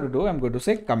what I'm going to do, I'm going to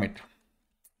say commit.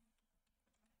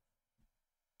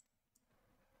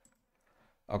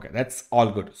 Okay, that's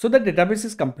all good. So the database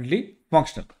is completely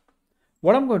functional.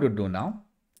 What I'm going to do now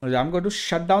is I'm going to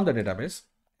shut down the database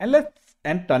and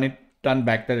turn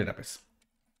back the database.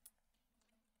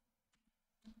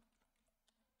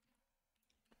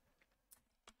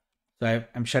 So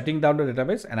I'm shutting down the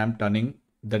database and I'm turning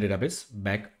the database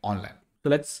back online. So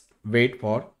let's wait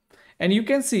for, and you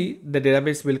can see the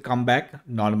database will come back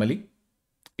normally.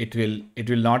 It will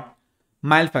not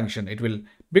malfunction. It will,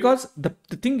 because the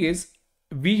thing is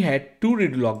we had two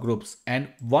redo log groups and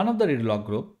one of the redo log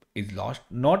group is lost.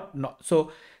 Not so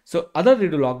other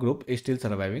redo log group is still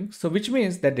surviving. So which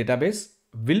means that database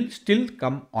will still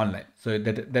come online. So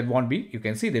that won't be, you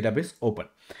can see database open.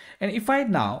 And if I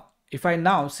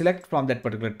now select from that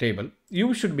particular table,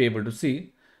 you should be able to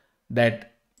see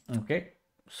that, okay,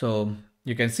 so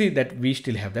you can see that we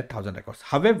still have that 1,000 records.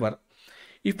 However,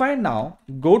 if I now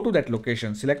go to that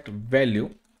location, select value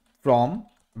from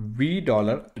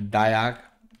 $diag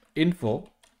info,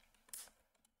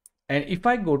 and if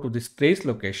I go to this trace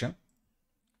location,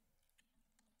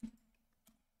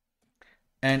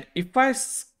 and if I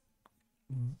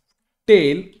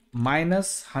tail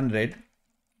 -100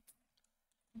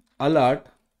 alert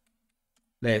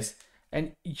less,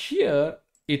 and here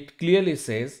it clearly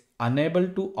says unable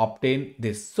to obtain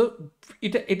this. So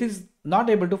it is not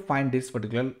able to find this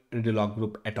particular redo log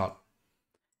group at all.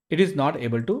 It is not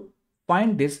able to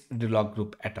find this redo log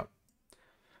group at all.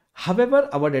 However,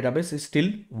 our database is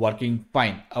still working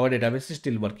fine. Our database is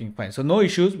still working fine. So no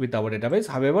issues with our database.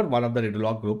 However, one of the redo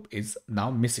log group is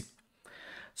now missing.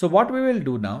 So what we will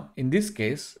do now in this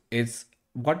case is,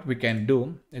 what we can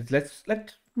do is,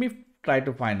 let me try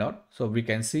to find out. So we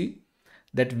can see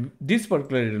that this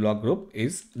particular redo log group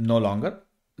is no longer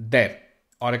there.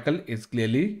 Oracle is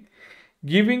clearly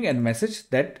giving a message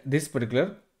that this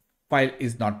particular file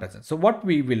is not present. So what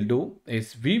we will do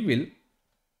is we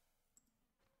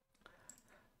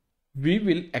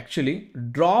will actually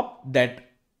drop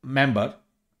that member,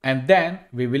 and then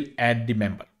we will add the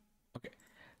member. Okay,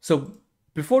 so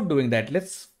before doing that,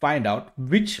 let's find out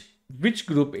which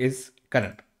group is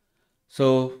current.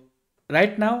 So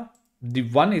right now the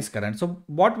one is current. So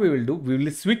what we will do, we'll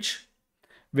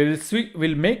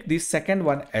make the second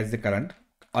one as the current.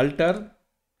 Alter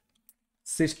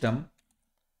system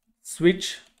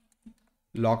switch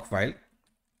log file.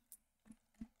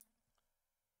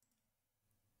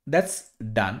 That's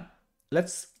done.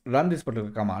 Let's run this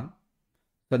particular command.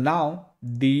 So now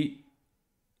the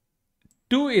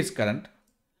 2 is current.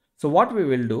 So what we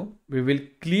will do, we will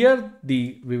clear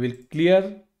the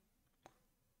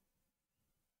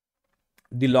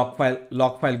log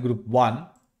file group 1.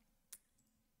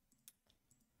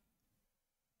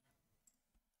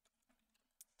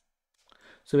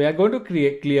 So we are going to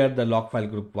clear the log file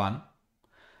group 1.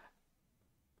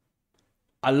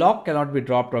 A log cannot be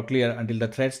dropped or cleared until the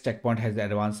thread's checkpoint has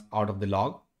advanced out of the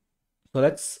log. So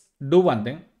let's do one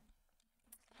thing.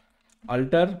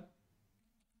 Alter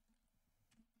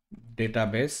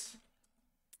database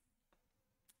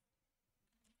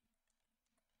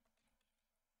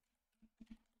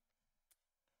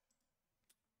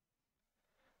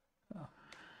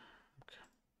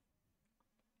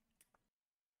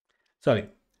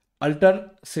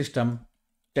alter system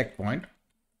checkpoint.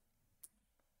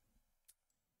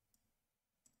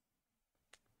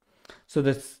 So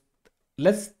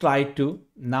let's try to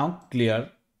now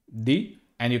clear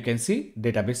and you can see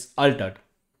database altered.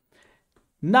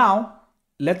 Now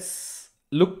let's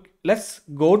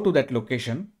go to that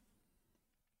location.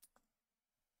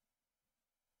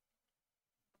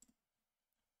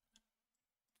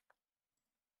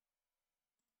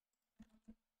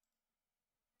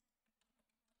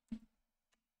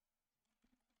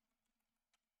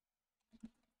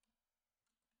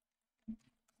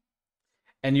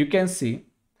 and you can see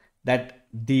that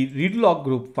the read log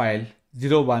group file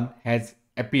 01 has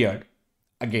appeared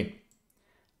again.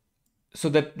 So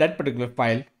that particular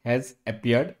file has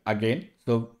appeared again.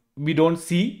 So we don't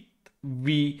see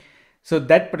so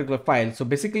that particular file. So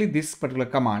basically this particular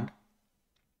command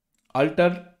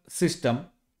alter system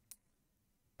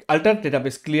alter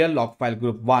database clear log file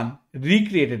group 1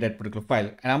 recreated that particular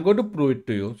file, and I'm going to prove it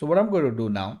to you. So what I'm going to do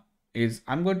now is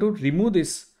I'm going to remove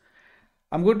this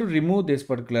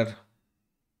particular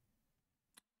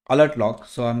alert log.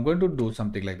 So I'm going to do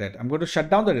something like that. I'm going to shut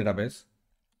down the database.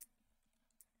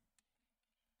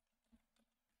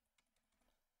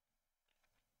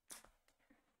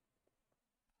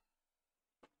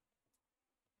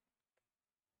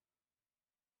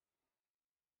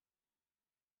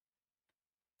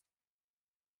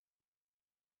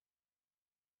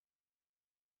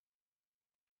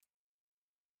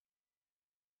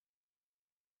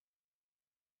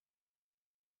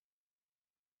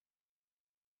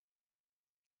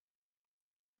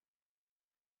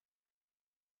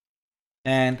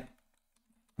 And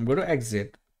I'm going to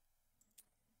exit.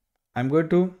 I'm going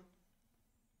to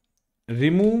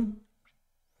remove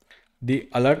the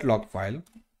alert log file.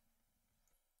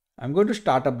 I'm going to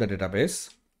start up the database,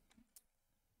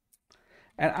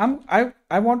 and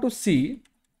I want to see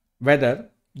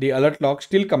whether the alert log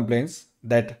still complains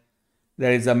that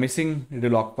there is a missing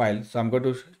redo log file. So I'm going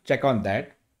to check on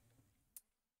that.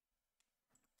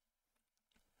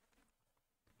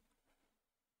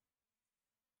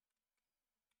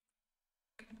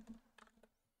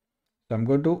 So I'm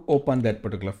going to open that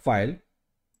particular file,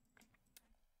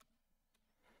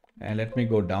 and let me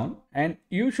go down, and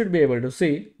you should be able to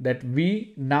see that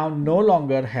we now no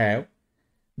longer have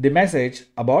the message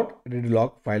about redo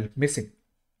log file missing.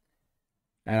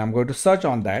 And I'm going to search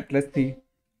on that. Let's see.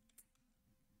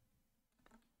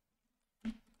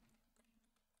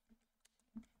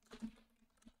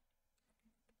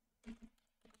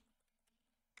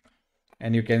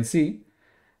 And you can see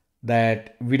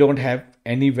that we don't have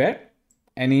anywhere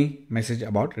any message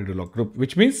about redo log group,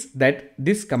 which means that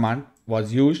this command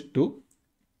was used to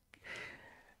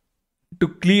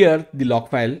clear the log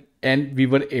file, and we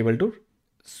were able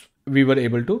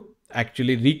to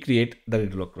actually recreate the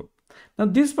redo log group. Now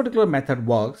this particular method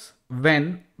works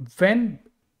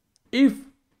if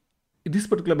this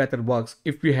particular method works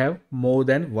if we have more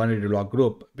than one redo log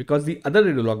group, because the other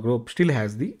redo log group still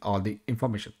has all the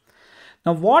information.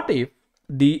 Now what if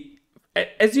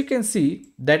as you can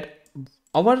see that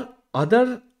our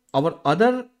other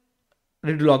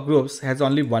redo log groups has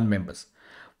only one members.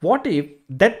 What if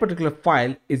that particular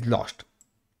file is lost?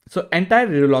 So entire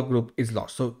redo log group is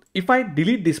lost. So if I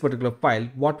delete this particular file,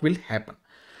 what will happen?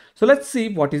 So let's see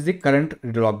what is the current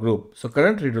redo log group. So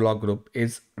current redo log group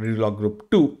is redo log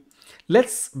group 2.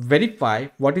 Let's verify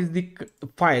what is the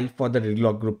file for the redo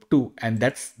log group 2, and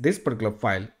that's this particular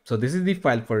file. So this is the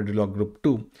file for redo log group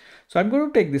 2. So I'm going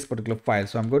to take this particular file.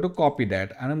 So I'm going to copy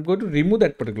that, and I'm going to remove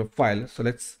that particular file. So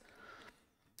let's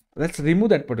remove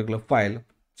that particular file.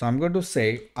 So I'm going to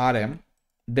say rm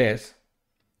this,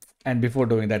 and before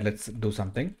doing that, let's do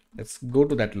something. Let's go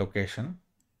to that location,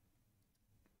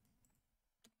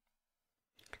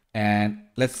 and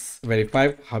let's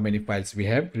verify how many files we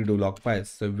have. Redo log files.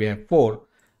 So we have 4.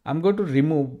 I'm going to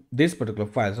remove this particular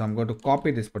file. So I'm going to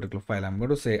copy this particular file. I'm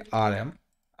going to say rm.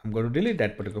 I'm going to delete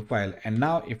that particular file. And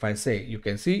now if I say, you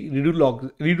can see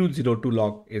redo02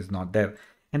 log is not there.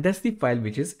 And that's the file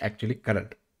which is actually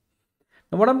current.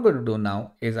 Now what I'm going to do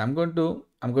now is I'm going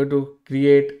to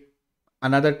create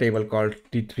another table called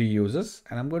T3 users,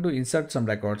 and I'm going to insert some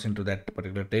records into that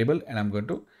particular table, and I'm going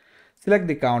to select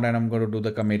the count, and I'm going to do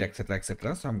the commit, etc,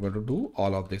 etc. So I'm going to do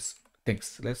all of these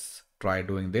things. Let's try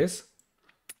doing this.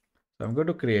 So I'm going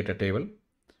to create a table.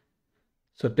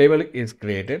 So table is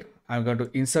created. I'm going to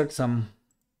insert some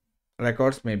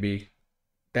records, maybe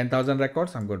 10,000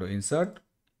 records. I'm going to insert.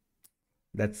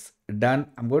 That's done.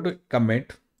 I'm going to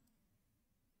commit,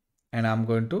 and I'm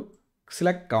going to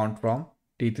select count from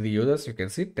T3 users. You can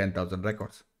see 10,000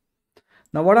 records.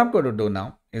 Now what I'm going to do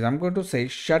now is I'm going to say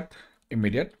shut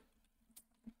immediate,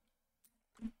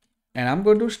 and I'm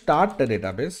going to start the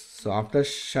database. So after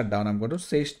shutdown, I'm going to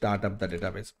say start up the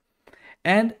database.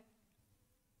 And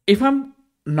if I'm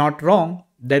not wrong,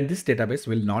 then this database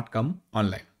will not come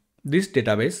online. This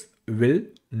database will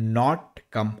not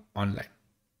come online.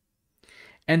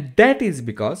 And that is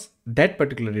because that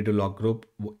particular redo log group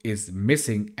is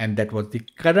missing, and that was the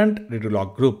current redo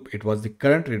log group. It was the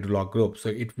current redo log group. So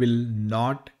it will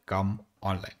not come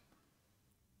online.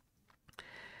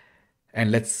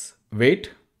 And let's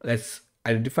wait. Let's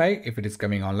identify if it is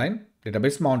coming online.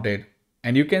 Database mounted.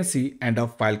 and you can see end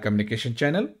of file communication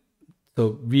channel.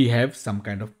 So we have some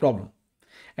kind of problem.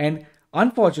 And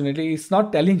unfortunately, it's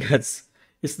not telling us,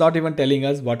 it's not even telling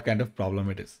us what kind of problem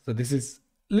it is. So this is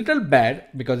little bad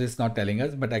because it's not telling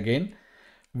us, but again,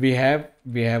 we have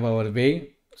our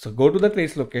way. So go to the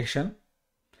trace location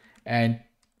and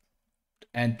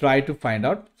try to find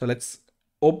out. So let's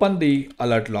open the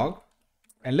alert log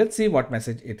and let's see what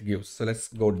message it gives. So let's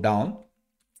go down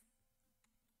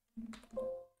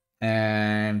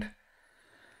and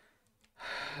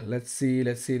let's see.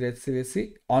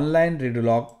 Online redo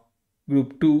log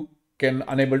group 2 can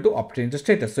unable to obtain the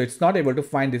status. So it's not able to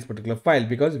find this particular file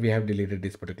because we have deleted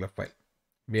this particular file.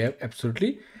 We have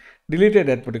absolutely deleted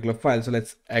that particular file. So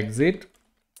let's exit,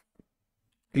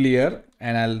 clear,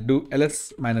 and I'll do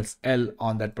ls minus l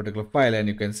on that particular file, and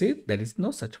you can see there is no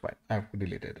such file. I have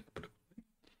deleted it.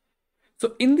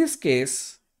 So in this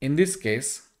case,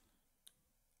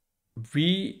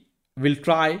 we will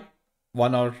try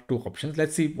one or two options.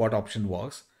 Let's see what option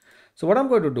works. So what I'm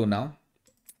going to do now,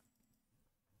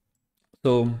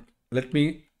 so let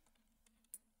me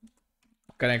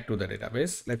connect to the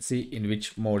database. Let's see in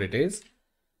which mode it is.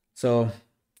 So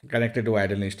connected to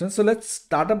idle instance. So let's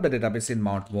start up the database in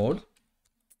mount mode.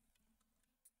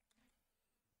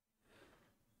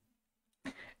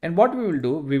 And what we will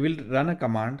do, we will run a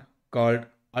command called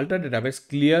alter database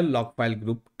clear log file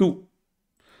group 2.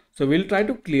 So we'll try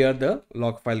to clear the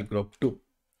log file group 2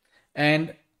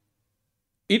 and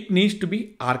it needs to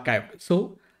be archived.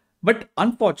 So, but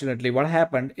unfortunately what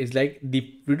happened is like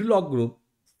the redo log group,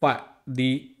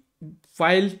 the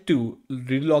file 2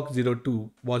 redo log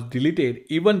 02 was deleted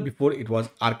even before it was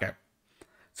archived.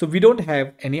 So we don't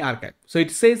have any archive. So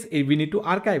it says we need to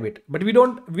archive it, but we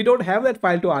don't have that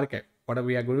file to archive. What are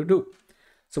we going to do?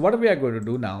 So what we are going to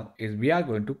do now is we are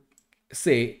going to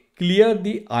say clear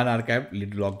the unarchived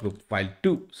redo log group file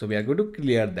 2. So we are going to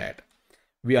clear that.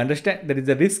 We understand there is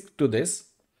a risk to this.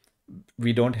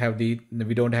 We don't have the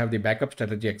backup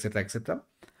strategy, etc, etc.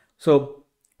 So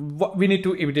we need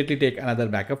to immediately take another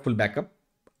backup, full backup,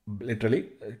 literally,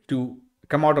 to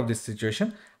come out of this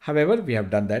situation. However, we have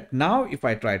done that. Now if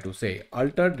I try to say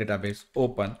alter database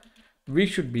open, we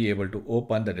should be able to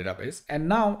open the database. And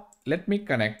now let me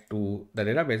connect to the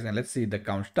database and let's see the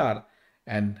count star,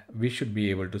 and we should be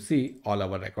able to see all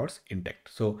our records intact.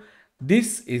 So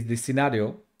this is the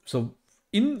scenario. So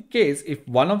in case if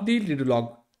one of the redo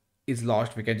log is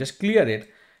lost, we can just clear it.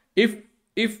 If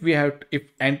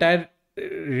entire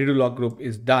redo log group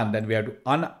is done, then we have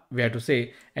to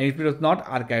say, and if it was not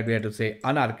archived, we have to say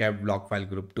unarchived log file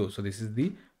group 2. So this is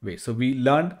the way. So we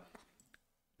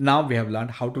have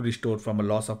learned how to restore from a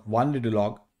loss of one redo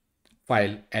log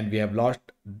file, and we have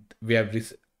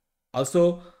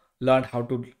also learned how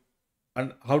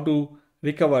to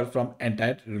recover from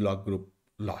entire redo log group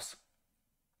loss.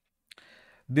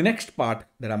 The next part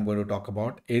that I'm going to talk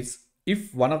about is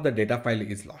if one of the data file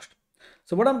is lost.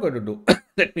 So what I'm going to do,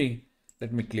 let me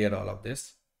clear all of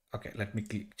this. Okay, let me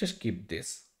just keep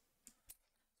this.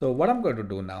 So what I'm going to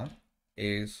do now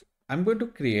is I'm going to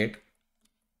create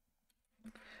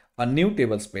a new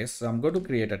table space. So I'm going to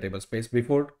create a table space.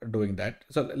 Before doing that,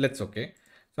 so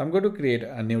so I'm going to create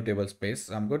a new table space.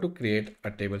 So I'm going to create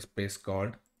a table space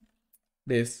called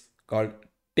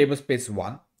table space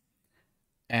 1,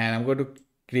 and I'm going to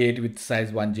create with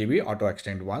size 1 GB, auto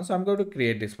extend 1. So I'm going to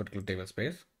create this particular table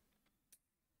space.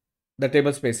 The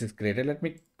table space is created. Let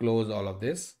me close all of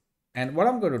this. And what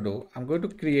I'm going to do, I'm going to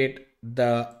create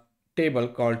the table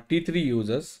called T3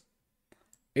 users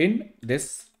in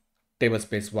this table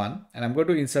space 1, and I'm going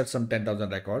to insert some 10,000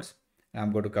 records, and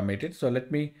I'm going to commit it. So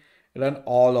let me run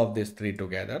all of these three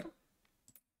together.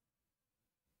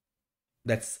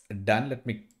 That's done. Let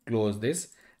me close this.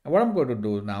 And what I'm going to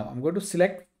do now, I'm going to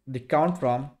select the count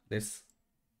from this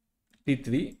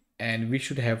T3, and we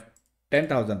should have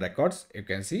 10,000 records. You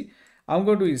can see I'm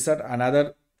going to insert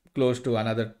another close to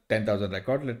another 10,000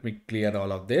 record. Let me clear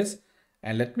all of this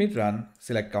and let me run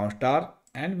select count star,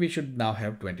 and we should now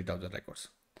have 20,000 records.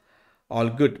 All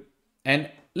good. And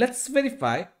let's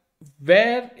verify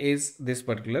where is this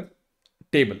particular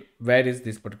table.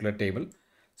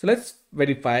 So let's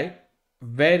verify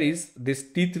where is this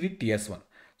T3 TS1.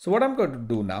 So what I'm going to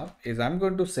do now is I'm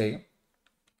going to say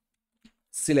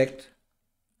select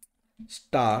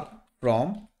star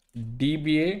from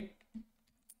DBA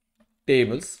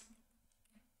tables,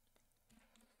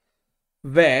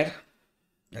 where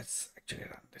let's actually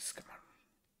run this command,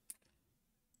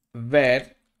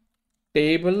 where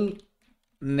table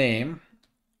name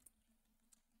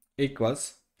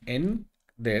equals in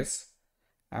this,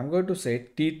 I'm going to say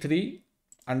T3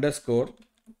 underscore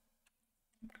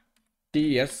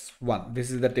TS1.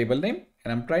 This is the table name,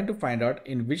 and I'm trying to find out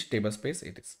in which table space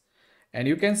it is. And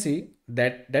you can see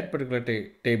that that particular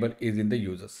table is in the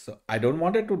users. So I don't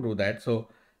want it to do that. So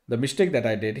the mistake that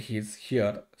I did is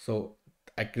here. So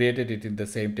I created it in the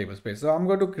same table space. So I'm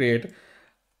going to create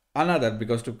another,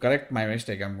 because to correct my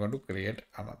mistake, I'm going to create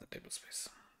another table space.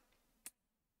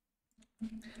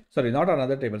 Sorry, not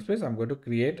another table space. I'm going to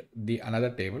create the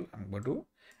another table. I'm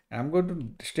going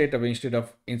to straight away, instead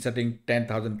of inserting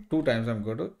 10,000 two times, I'm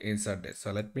going to insert this.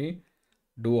 So let me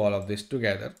do all of this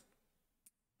together.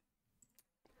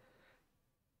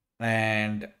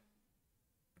 And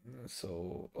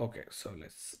so, okay, so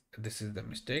this is the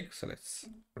mistake. So let's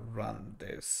run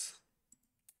this.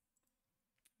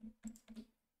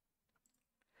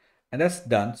 And that's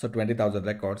done. So 20,000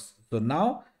 records. So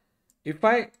now if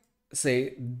I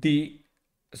say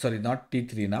not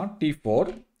T3 now,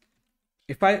 T4,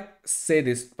 if I say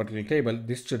this particular table,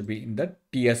 this should be in the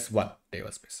TS1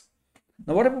 table space.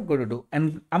 Now what I'm going to do,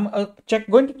 and I'm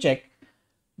going to check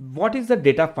what is the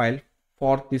data file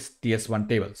for this TS1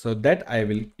 table. So that I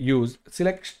will use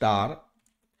select star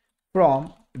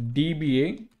from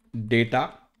DBA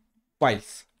data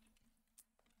files.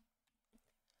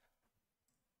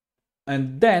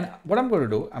 And then what I'm going to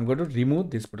do, I'm going to remove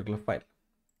this particular file.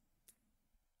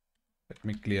 Let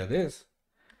me clear this,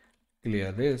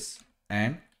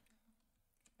 and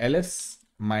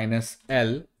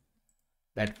ls-l,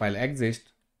 that file exists.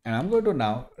 And I'm going to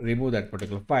now remove that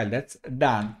particular file. That's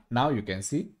done. Now you can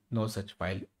see no such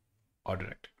file or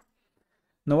directory.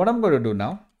 Now what I'm going to do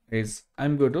now is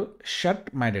I'm going to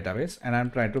shut my database, and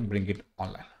I'm trying to bring it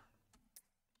online.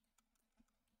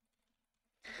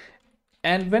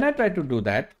 And when I try to do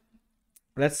that,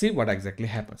 let's see what exactly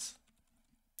happens.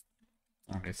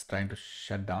 Okay, it's trying to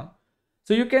shut down.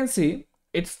 So you can see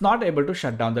it's not able to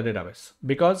shut down the database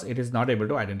because it is not able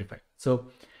to identify. So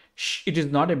it is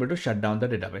not able to shut down the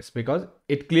database because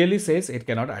it clearly says it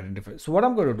cannot identify. So what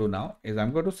I'm going to do now is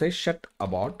I'm going to say shut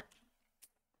abort.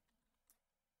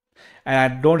 And I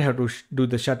don't have to do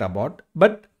the shut abort,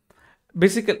 but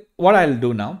basically what I'll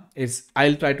do now is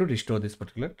I'll try to restore this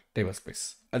particular table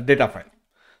space, a data file.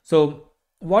 So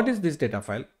what is this data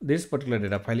file? This particular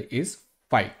data file is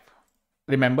 5.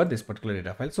 Remember this particular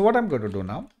data file. So what I'm going to do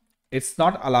now, it's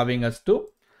not allowing us to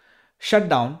shut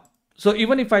down. So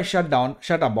even if I shut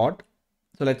abort,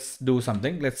 so let's do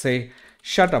something. Let's say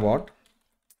shut abort.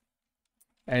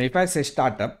 And if I say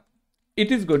startup,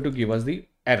 it is going to give us the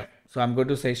error. So I'm going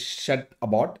to say shut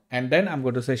abort, and then I'm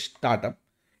going to say startup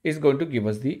is going to give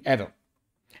us the error.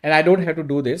 And I don't have to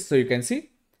do this. So you can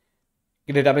see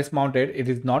database mounted, it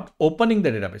is not opening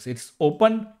the database. It's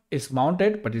open, it's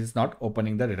mounted, but it is not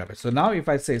opening the database. So now if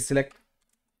I say select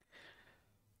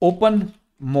open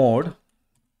mode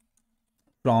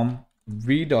from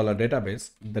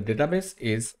v$database, the database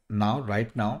is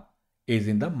right now is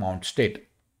in the mount state.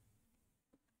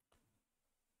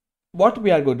 What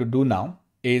we are going to do now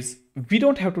is we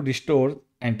don't have to restore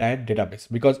entire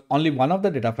database because only one of the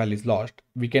data file is lost.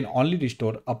 We can only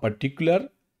restore a particular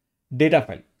data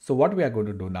file. So what we are going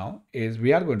to do now is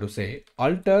we are going to say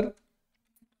alter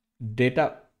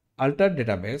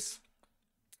database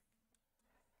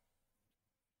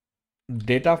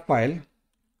data file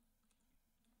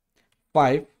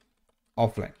 5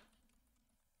 offline.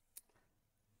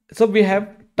 So we have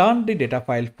turned the data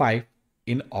file 5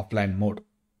 in offline mode.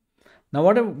 Now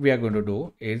what we are going to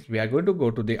do is we are going to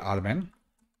go to the RMAN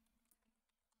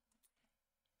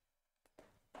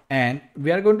and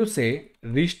we are going to say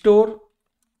restore.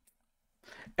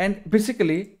 And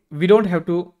basically we don't have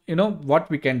to, what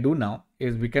we can do now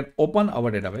is we can open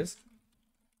our database.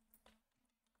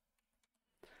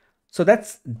 So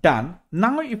that's done.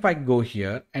 Now if I go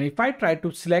here and if I try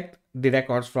to select the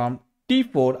records from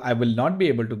T4, I will not be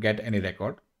able to get any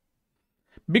record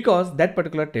because that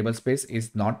particular table space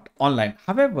is not online.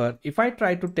 However, if I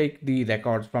try to take the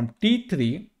records from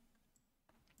T3,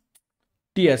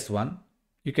 TS1,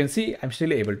 you can see I'm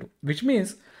still able to, which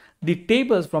means the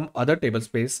tables from other table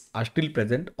space are still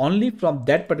present. Only from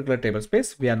that particular table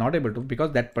space we are not able to,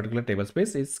 because that particular table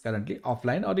space is currently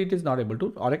offline, or it is not able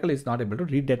to, Oracle is not able to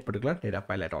read that particular data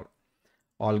file at all.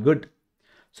 All good.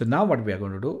 So now what we are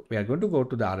going to do, we are going to go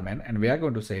to the RMAN and we are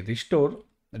going to say restore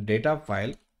data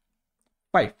file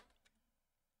 5.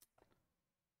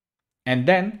 And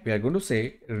then we are going to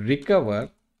say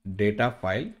recover data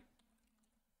file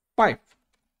 5.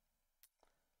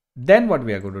 Then what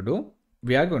we are going to do,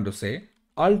 we are going to say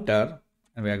alter,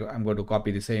 and I'm going to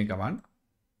copy the same command,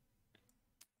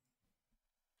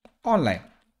 online.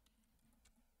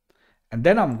 And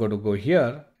then I'm going to go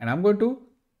here and I'm going to,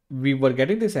 we were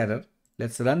getting this error.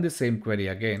 Let's run the same query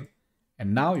again.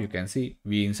 And now you can see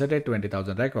we inserted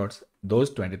 20,000 records.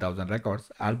 Those 20,000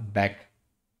 records are back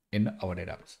in our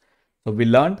database. So we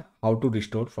learned how to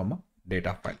restore from a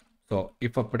data file. So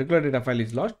if a particular data file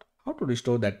is lost, how to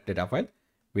restore that data file,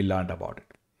 we learned about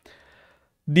it.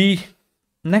 The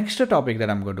next topic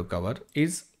that I'm going to cover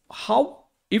is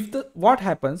what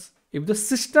happens if the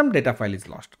system data file is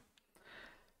lost.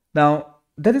 Now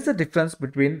there is a difference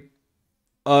between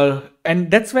and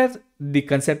that's where the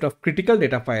concept of critical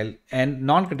data file and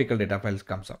non-critical data files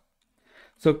comes up.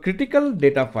 So critical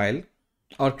data file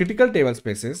or critical table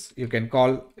spaces,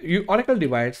 Oracle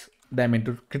divides them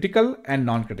into critical and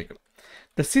non-critical.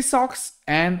 The sysocs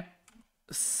and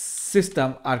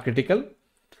system are critical.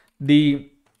 The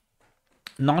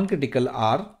non-critical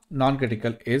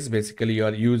is basically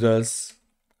your users,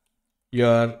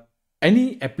 your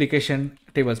any application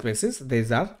table spaces.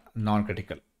 These are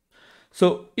non-critical.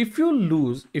 So if you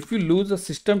lose a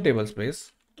system table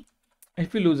space,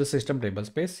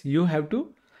 you have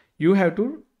to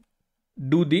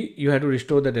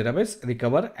restore the database,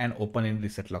 recover, and open in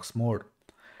reset logs mode.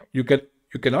 You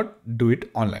cannot do it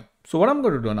online. So what I'm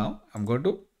going to do now, I'm going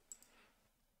to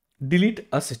delete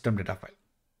a system data file.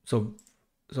 So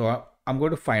I'm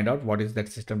going to find out what is that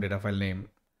system data file name.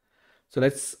 So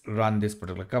let's run this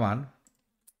particular command,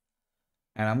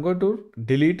 and I'm going to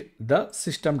delete the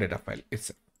system data file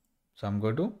itself. So I'm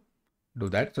going to do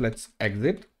that. So let's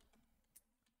exit,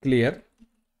 clear,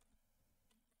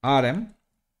 RM,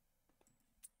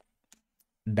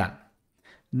 done.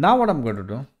 Now what I'm going to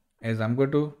do is I'm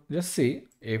going to just see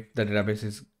if the database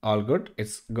is all good.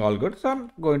 It's all good. So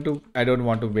I don't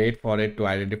want to wait for it to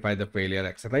identify the failure,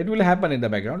 etc. It will happen in the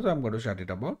background. So I'm going to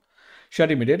shut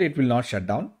immediately. It will not shut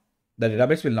down. The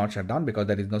database will not shut down because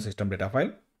there is no system data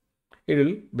file. It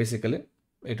will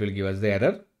give us the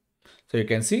error. So you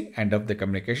can see end of the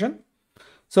communication.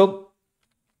 So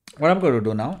what I'm going to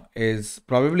do now is,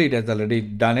 probably it has already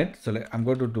done it. So I'm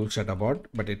going to do shut abort,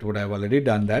 but it would have already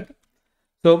done that.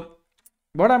 So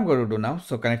what I'm going to do now,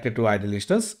 so connected to idle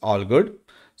instance, all good.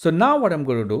 So now what I'm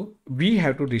going to do, we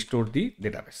have to restore the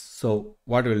database. So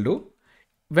what we'll do,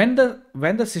 when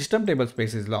the system table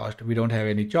space is lost, we don't have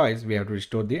any choice. We have to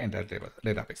restore the entire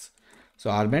database. So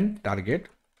RMAN target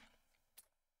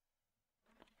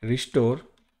restore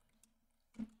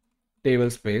table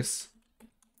space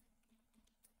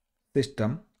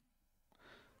system.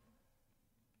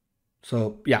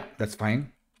 So yeah, that's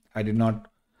fine. I did not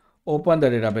open the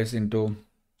database into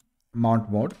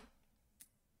mount mode.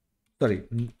 Sorry,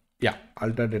 yeah,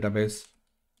 alter database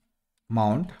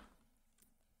mount.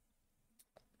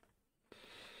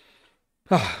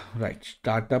 Right,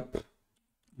 startup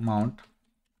mount.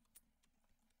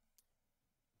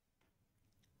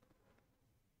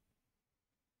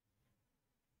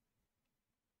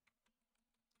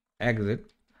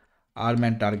 Exit,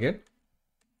 RMAN target,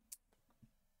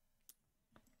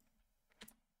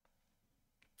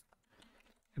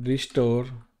 restore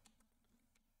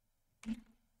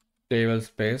table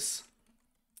space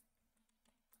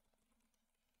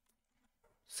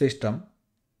system,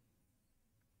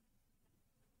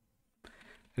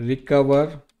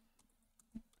 recover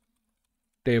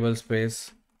table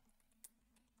space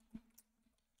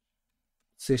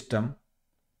system,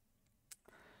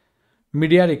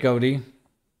 media recovery,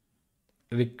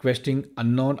 requesting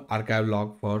unknown archive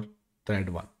log for thread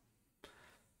 1.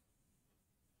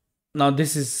 Now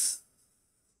this is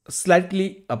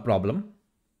slightly a problem,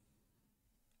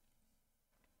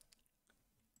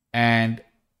 and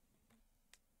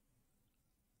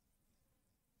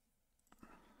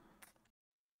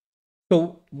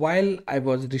so while I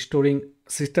was restoring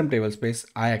system table space,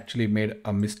 I actually made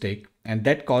a mistake, and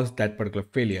that caused that particular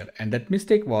failure. And that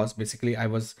mistake was basically,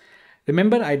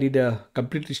 remember I did a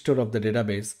complete restore of the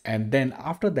database, and then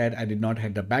after that I did not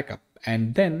have the backup,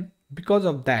 and then because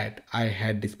of that I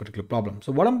had this particular problem.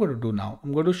 So what I'm going to do now,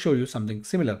 I'm going to show you something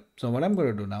similar. So what I'm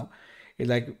going to do now is,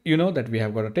 like, that we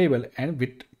have got a table and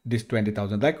with this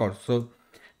 20,000 records. So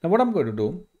now what I'm going to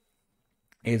do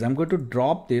is I'm going to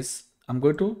drop this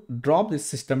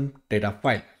system data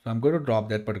file. So I'm going to drop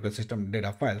that particular system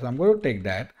data file. So I'm going to take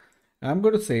that, and I'm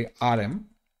going to say RM.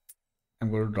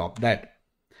 I'm going to drop that.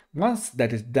 Once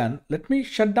that is done, let me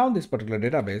shut down this particular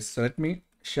database. So let me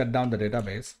shut down the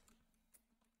database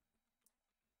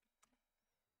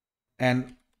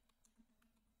and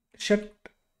shut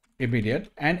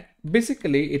immediate, and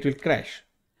basically it will crash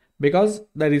because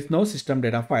there is no system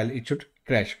data file. It should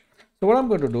crash. So what I'm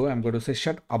going to do, I'm going to say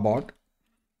shut abort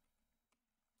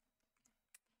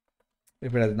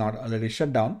if it has not already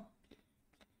shut down,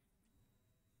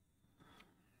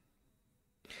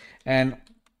 and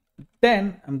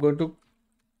then I'm going to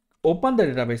open the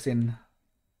database in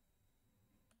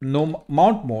no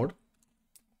mount mode,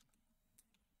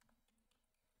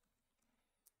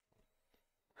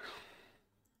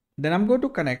 then I'm going to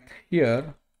connect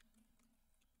here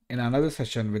in another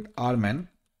session with RMAN.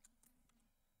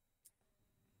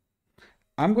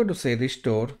 I'm going to say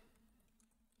restore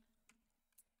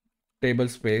table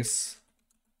space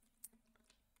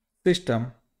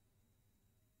system.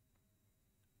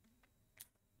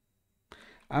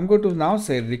 I'm going to now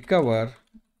say recover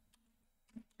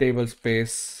table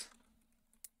space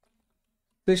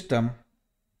system.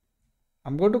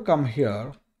 I'm going to come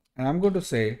here and I'm going to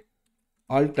say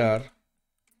alter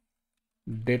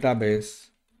database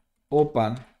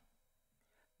open.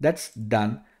 That's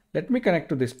done. Let me connect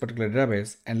to this particular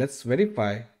database and let's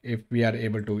verify if we are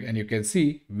able to, and you can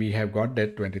see we have got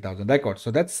that 20,000 records. So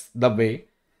that's the way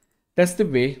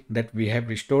that we have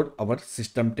restored our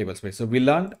system table space. So we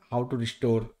learned how to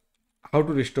restore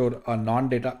a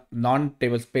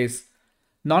non-table space,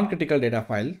 non-critical data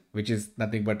file, which is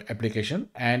nothing but application.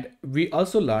 And we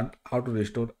also learned how to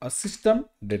restore a system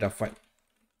data file.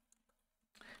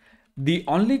 The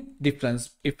only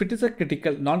difference, if it is a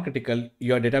critical, non-critical,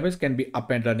 your database can be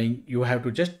up and running. You have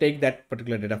to just take that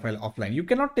particular data file offline. You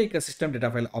cannot take a system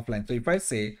data file offline. So if I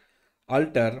say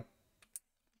alter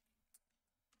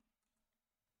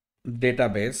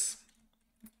database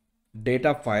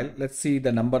data file, let's see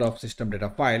the number of system data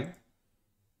file.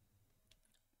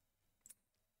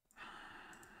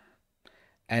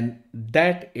 And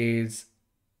that is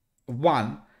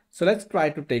 1. So let's try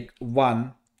to take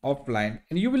 1 offline,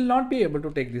 and you will not be able to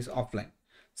take this offline.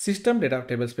 System data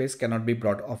table space cannot be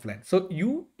brought offline. So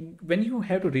when you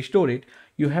have to restore it,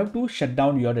 you have to shut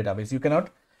down your database. You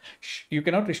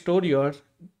cannot restore your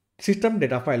system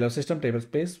data file or system table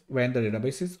space when the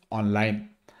database is online.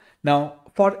 Now,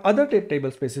 for other table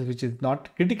spaces, which is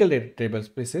not critical table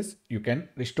spaces, you can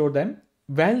restore them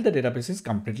while the database is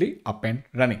completely up and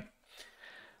running.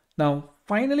 Now,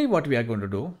 finally, what we are going to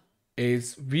do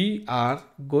is we are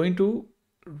going to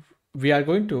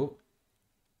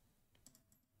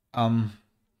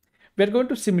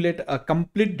simulate a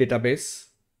complete database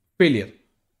failure.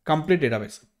 Complete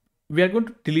database. We are going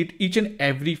to delete each and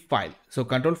every file. So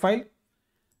control file,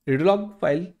 redo log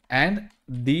file, and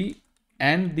the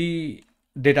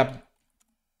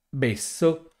database.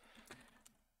 So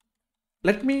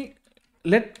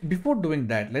before doing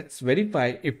that, let's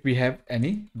verify if we have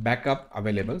any backup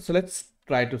available. So let's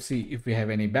try to see if we have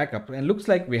any backup, and looks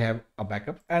like we have a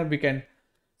backup, and we can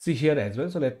see here as well.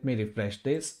 So let me refresh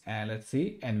this and let's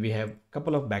see, and we have a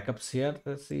couple of backups here.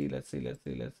 Let's see.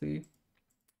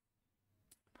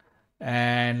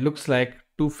 And looks like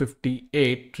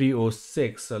 258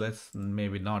 306. So let's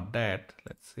maybe not that.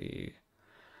 Let's see.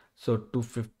 So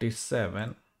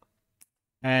 257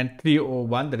 and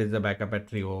 301, there is a backup at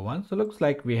 301. So looks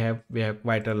like we have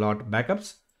quite a lot of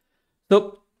backups.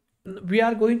 So we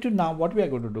are going to now, what we are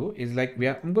going to do is like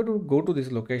I'm going to go to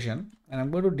this location and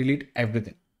I'm going to delete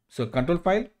everything. So control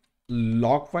file,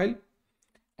 log file,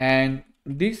 and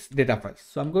these data files.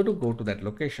 So I'm going to go to that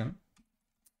location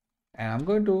and I'm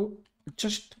going to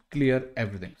just clear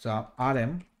everything. So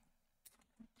rm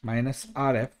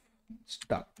 -rf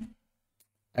start,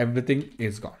 everything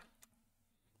is gone.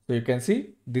 So you can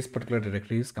see this particular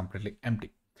directory is completely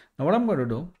empty. Now what I'm going to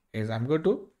do is I'm going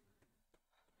to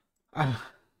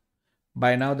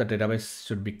by now the database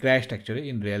should be crashed actually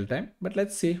in real time, but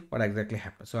let's see what exactly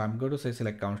happens. So I'm going to say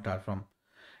select count star from,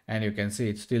 and you can see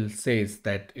it still says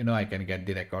that I can get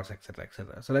the records, etc,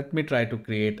 etc. So let me try to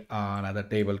create another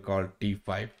table called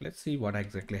T5. Let's see what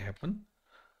exactly happened.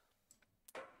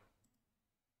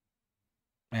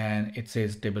 And it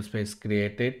says table space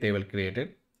created, table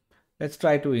created. Let's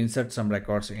try to insert some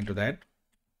records into that.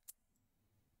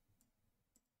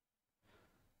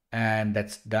 And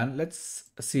that's done. Let's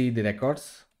see the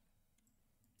records.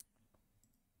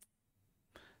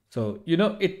 So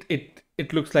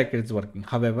it looks like it's working.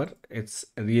 However, it's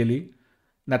really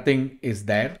nothing is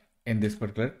there in this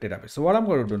particular database. So what I'm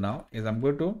going to do now is I'm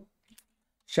going to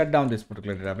shut down this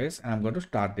particular database and I'm going to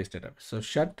start this database. So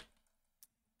shut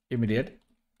immediate.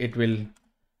 It will,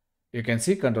 you can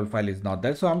see control file is not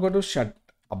there. So I'm going to shut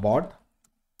abort.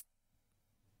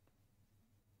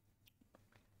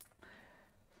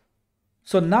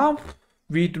 So now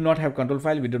we do not have control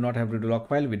file, we do not have redo log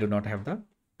file, we do not have the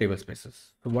table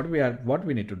spaces. So what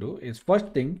we need to do is,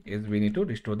 first thing is we need to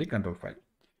restore the control file.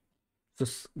 So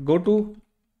go to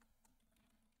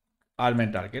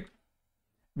RMAN target.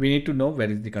 We need to know where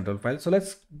is the control file. So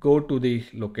let's go to the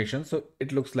location. So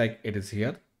it looks like it is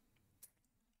here.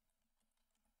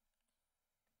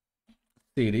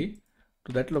 cd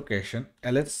to that location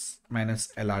ls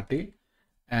 -lrt,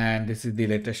 and this is the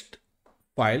latest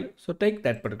file. So take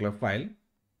that particular file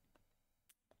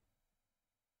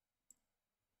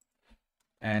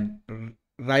and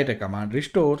write a command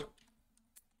restore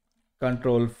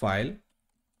control file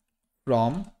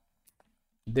from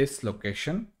this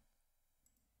location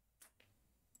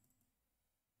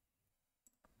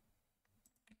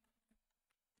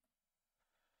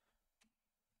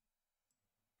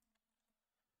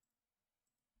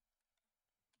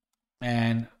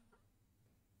and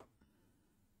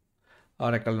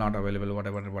Oracle not available,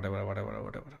 whatever.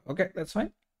 Okay, that's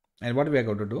fine. And what we are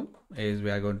going to do is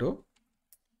we are going to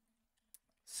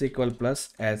SQL plus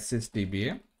as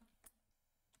sysdba.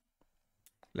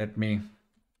 Let me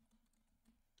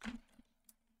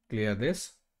clear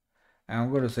this. I'm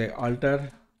going to say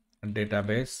alter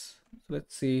database. So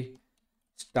let's see,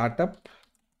 startup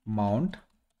mount.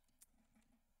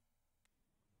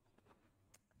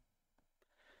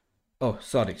 Oh,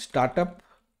 sorry, startup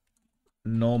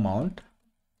no mount.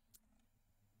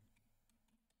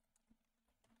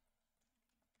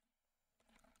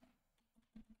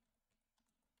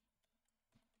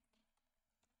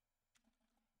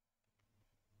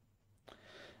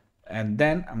 And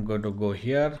then I'm going to go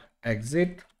here,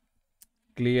 exit,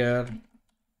 clear,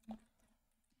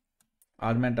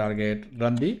 RMAN target,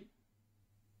 run the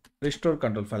restore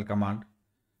control file command.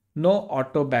 No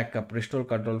auto backup, restore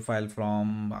control file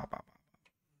from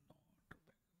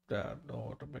the no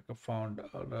auto backup found,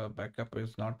 or the backup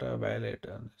is not valid,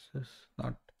 and this is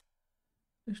not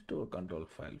restore control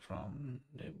file from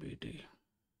dbt.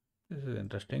 This is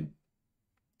interesting.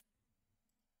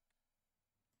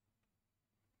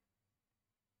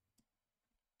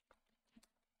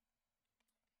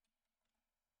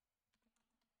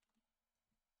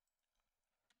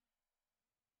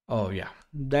 Oh yeah,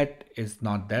 that is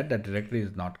not that. That directory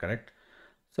is not correct.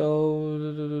 So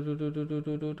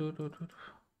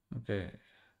okay.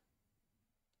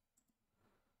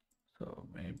 So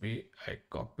maybe I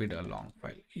copied a wrong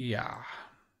file. Yeah,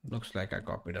 looks like I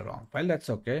copied a wrong file. That's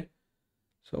okay.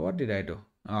 So what did I do?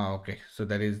 Oh, okay. So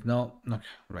there is no, okay,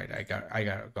 right. I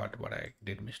got what I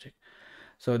did mistake.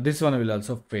 So this one will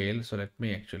also fail. So let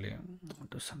me actually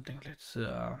do something.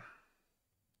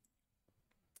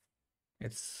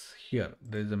 It's here.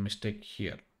 There is a mistake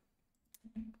here.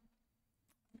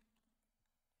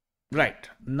 Right.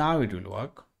 Now it will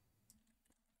work.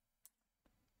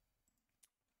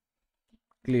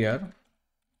 Clear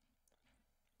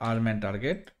RMAN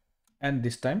target, and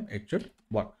this time it should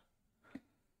work.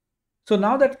 So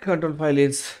now that control file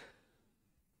is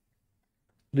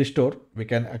restored, we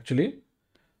can actually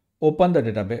open the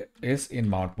database in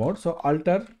mount mode. So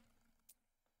alter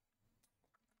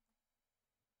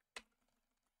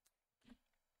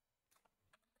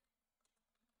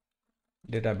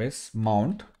database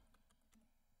mount,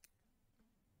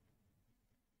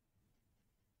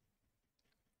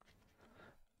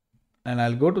 and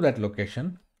I'll go to that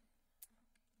location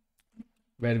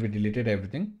where we deleted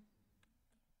everything.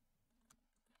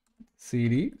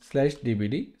 cd slash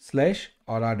dbd slash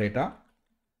aura data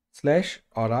slash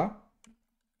aura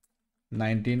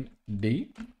 19d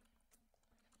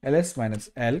ls minus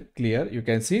l clear. You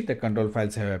can see the control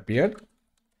files have appeared.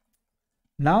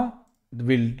 Now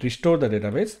we'll restore the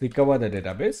database, recover the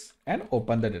database, and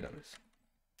open the database.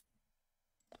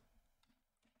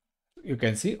 You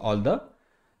can see all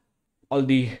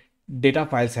the data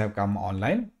files have come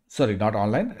online. Sorry, not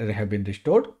online, they have been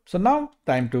restored. So now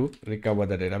time to recover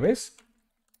the database.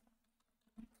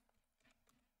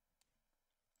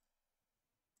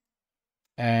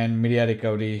 And media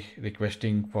recovery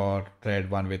requesting for thread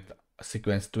 1 with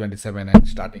sequence 27 and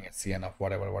starting at cn of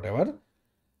whatever.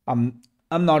 I'm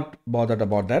not bothered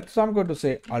about that. So I'm going to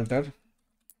say alter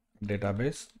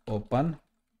database open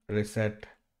reset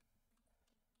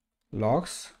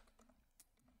logs.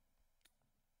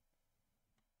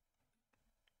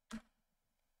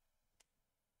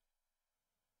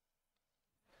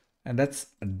 And that's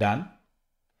done.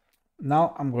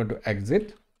 Now I'm going to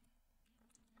exit,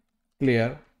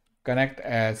 clear, connect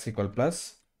as SQL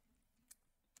plus,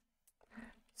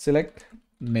 select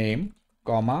name,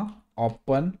 comma,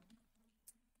 open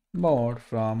mode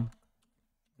from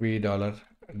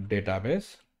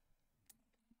 $database,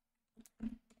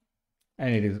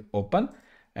 and it is open.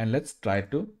 And let's try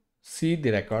to see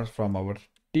the records from our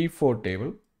T4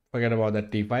 table. Forget about the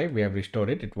T5, we have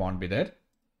restored it, it won't be there.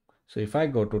 So if I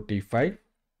go to T5,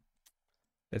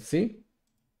 let's see,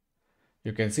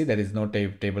 you can see there is no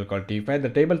table called T5. The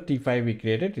table T5 we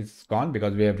created is gone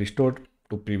because we have restored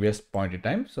to previous point in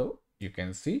time. So you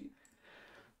can see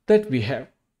that we have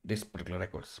this particular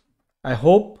records. I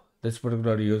hope this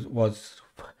particular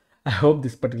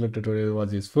tutorial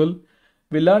was useful.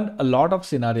 We learned a lot of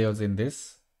scenarios in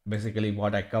this. Basically,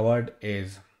 what I covered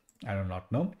is, I do not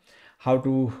know, how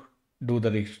to do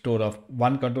the restore of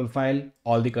one control file,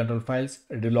 all the control files,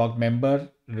 redo log member,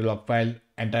 redo log file,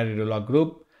 entire redo log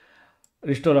group,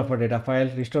 restore of a data file,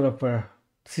 restore of a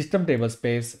system table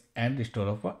space, and restore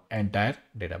of an entire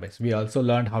database. We also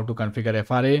learned how to configure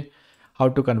FRA, how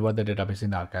to convert the database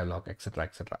in archive log, etc.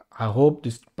 etc. I hope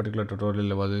this particular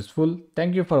tutorial was useful.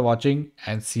 Thank you for watching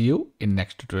and see you in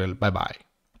next tutorial. Bye bye.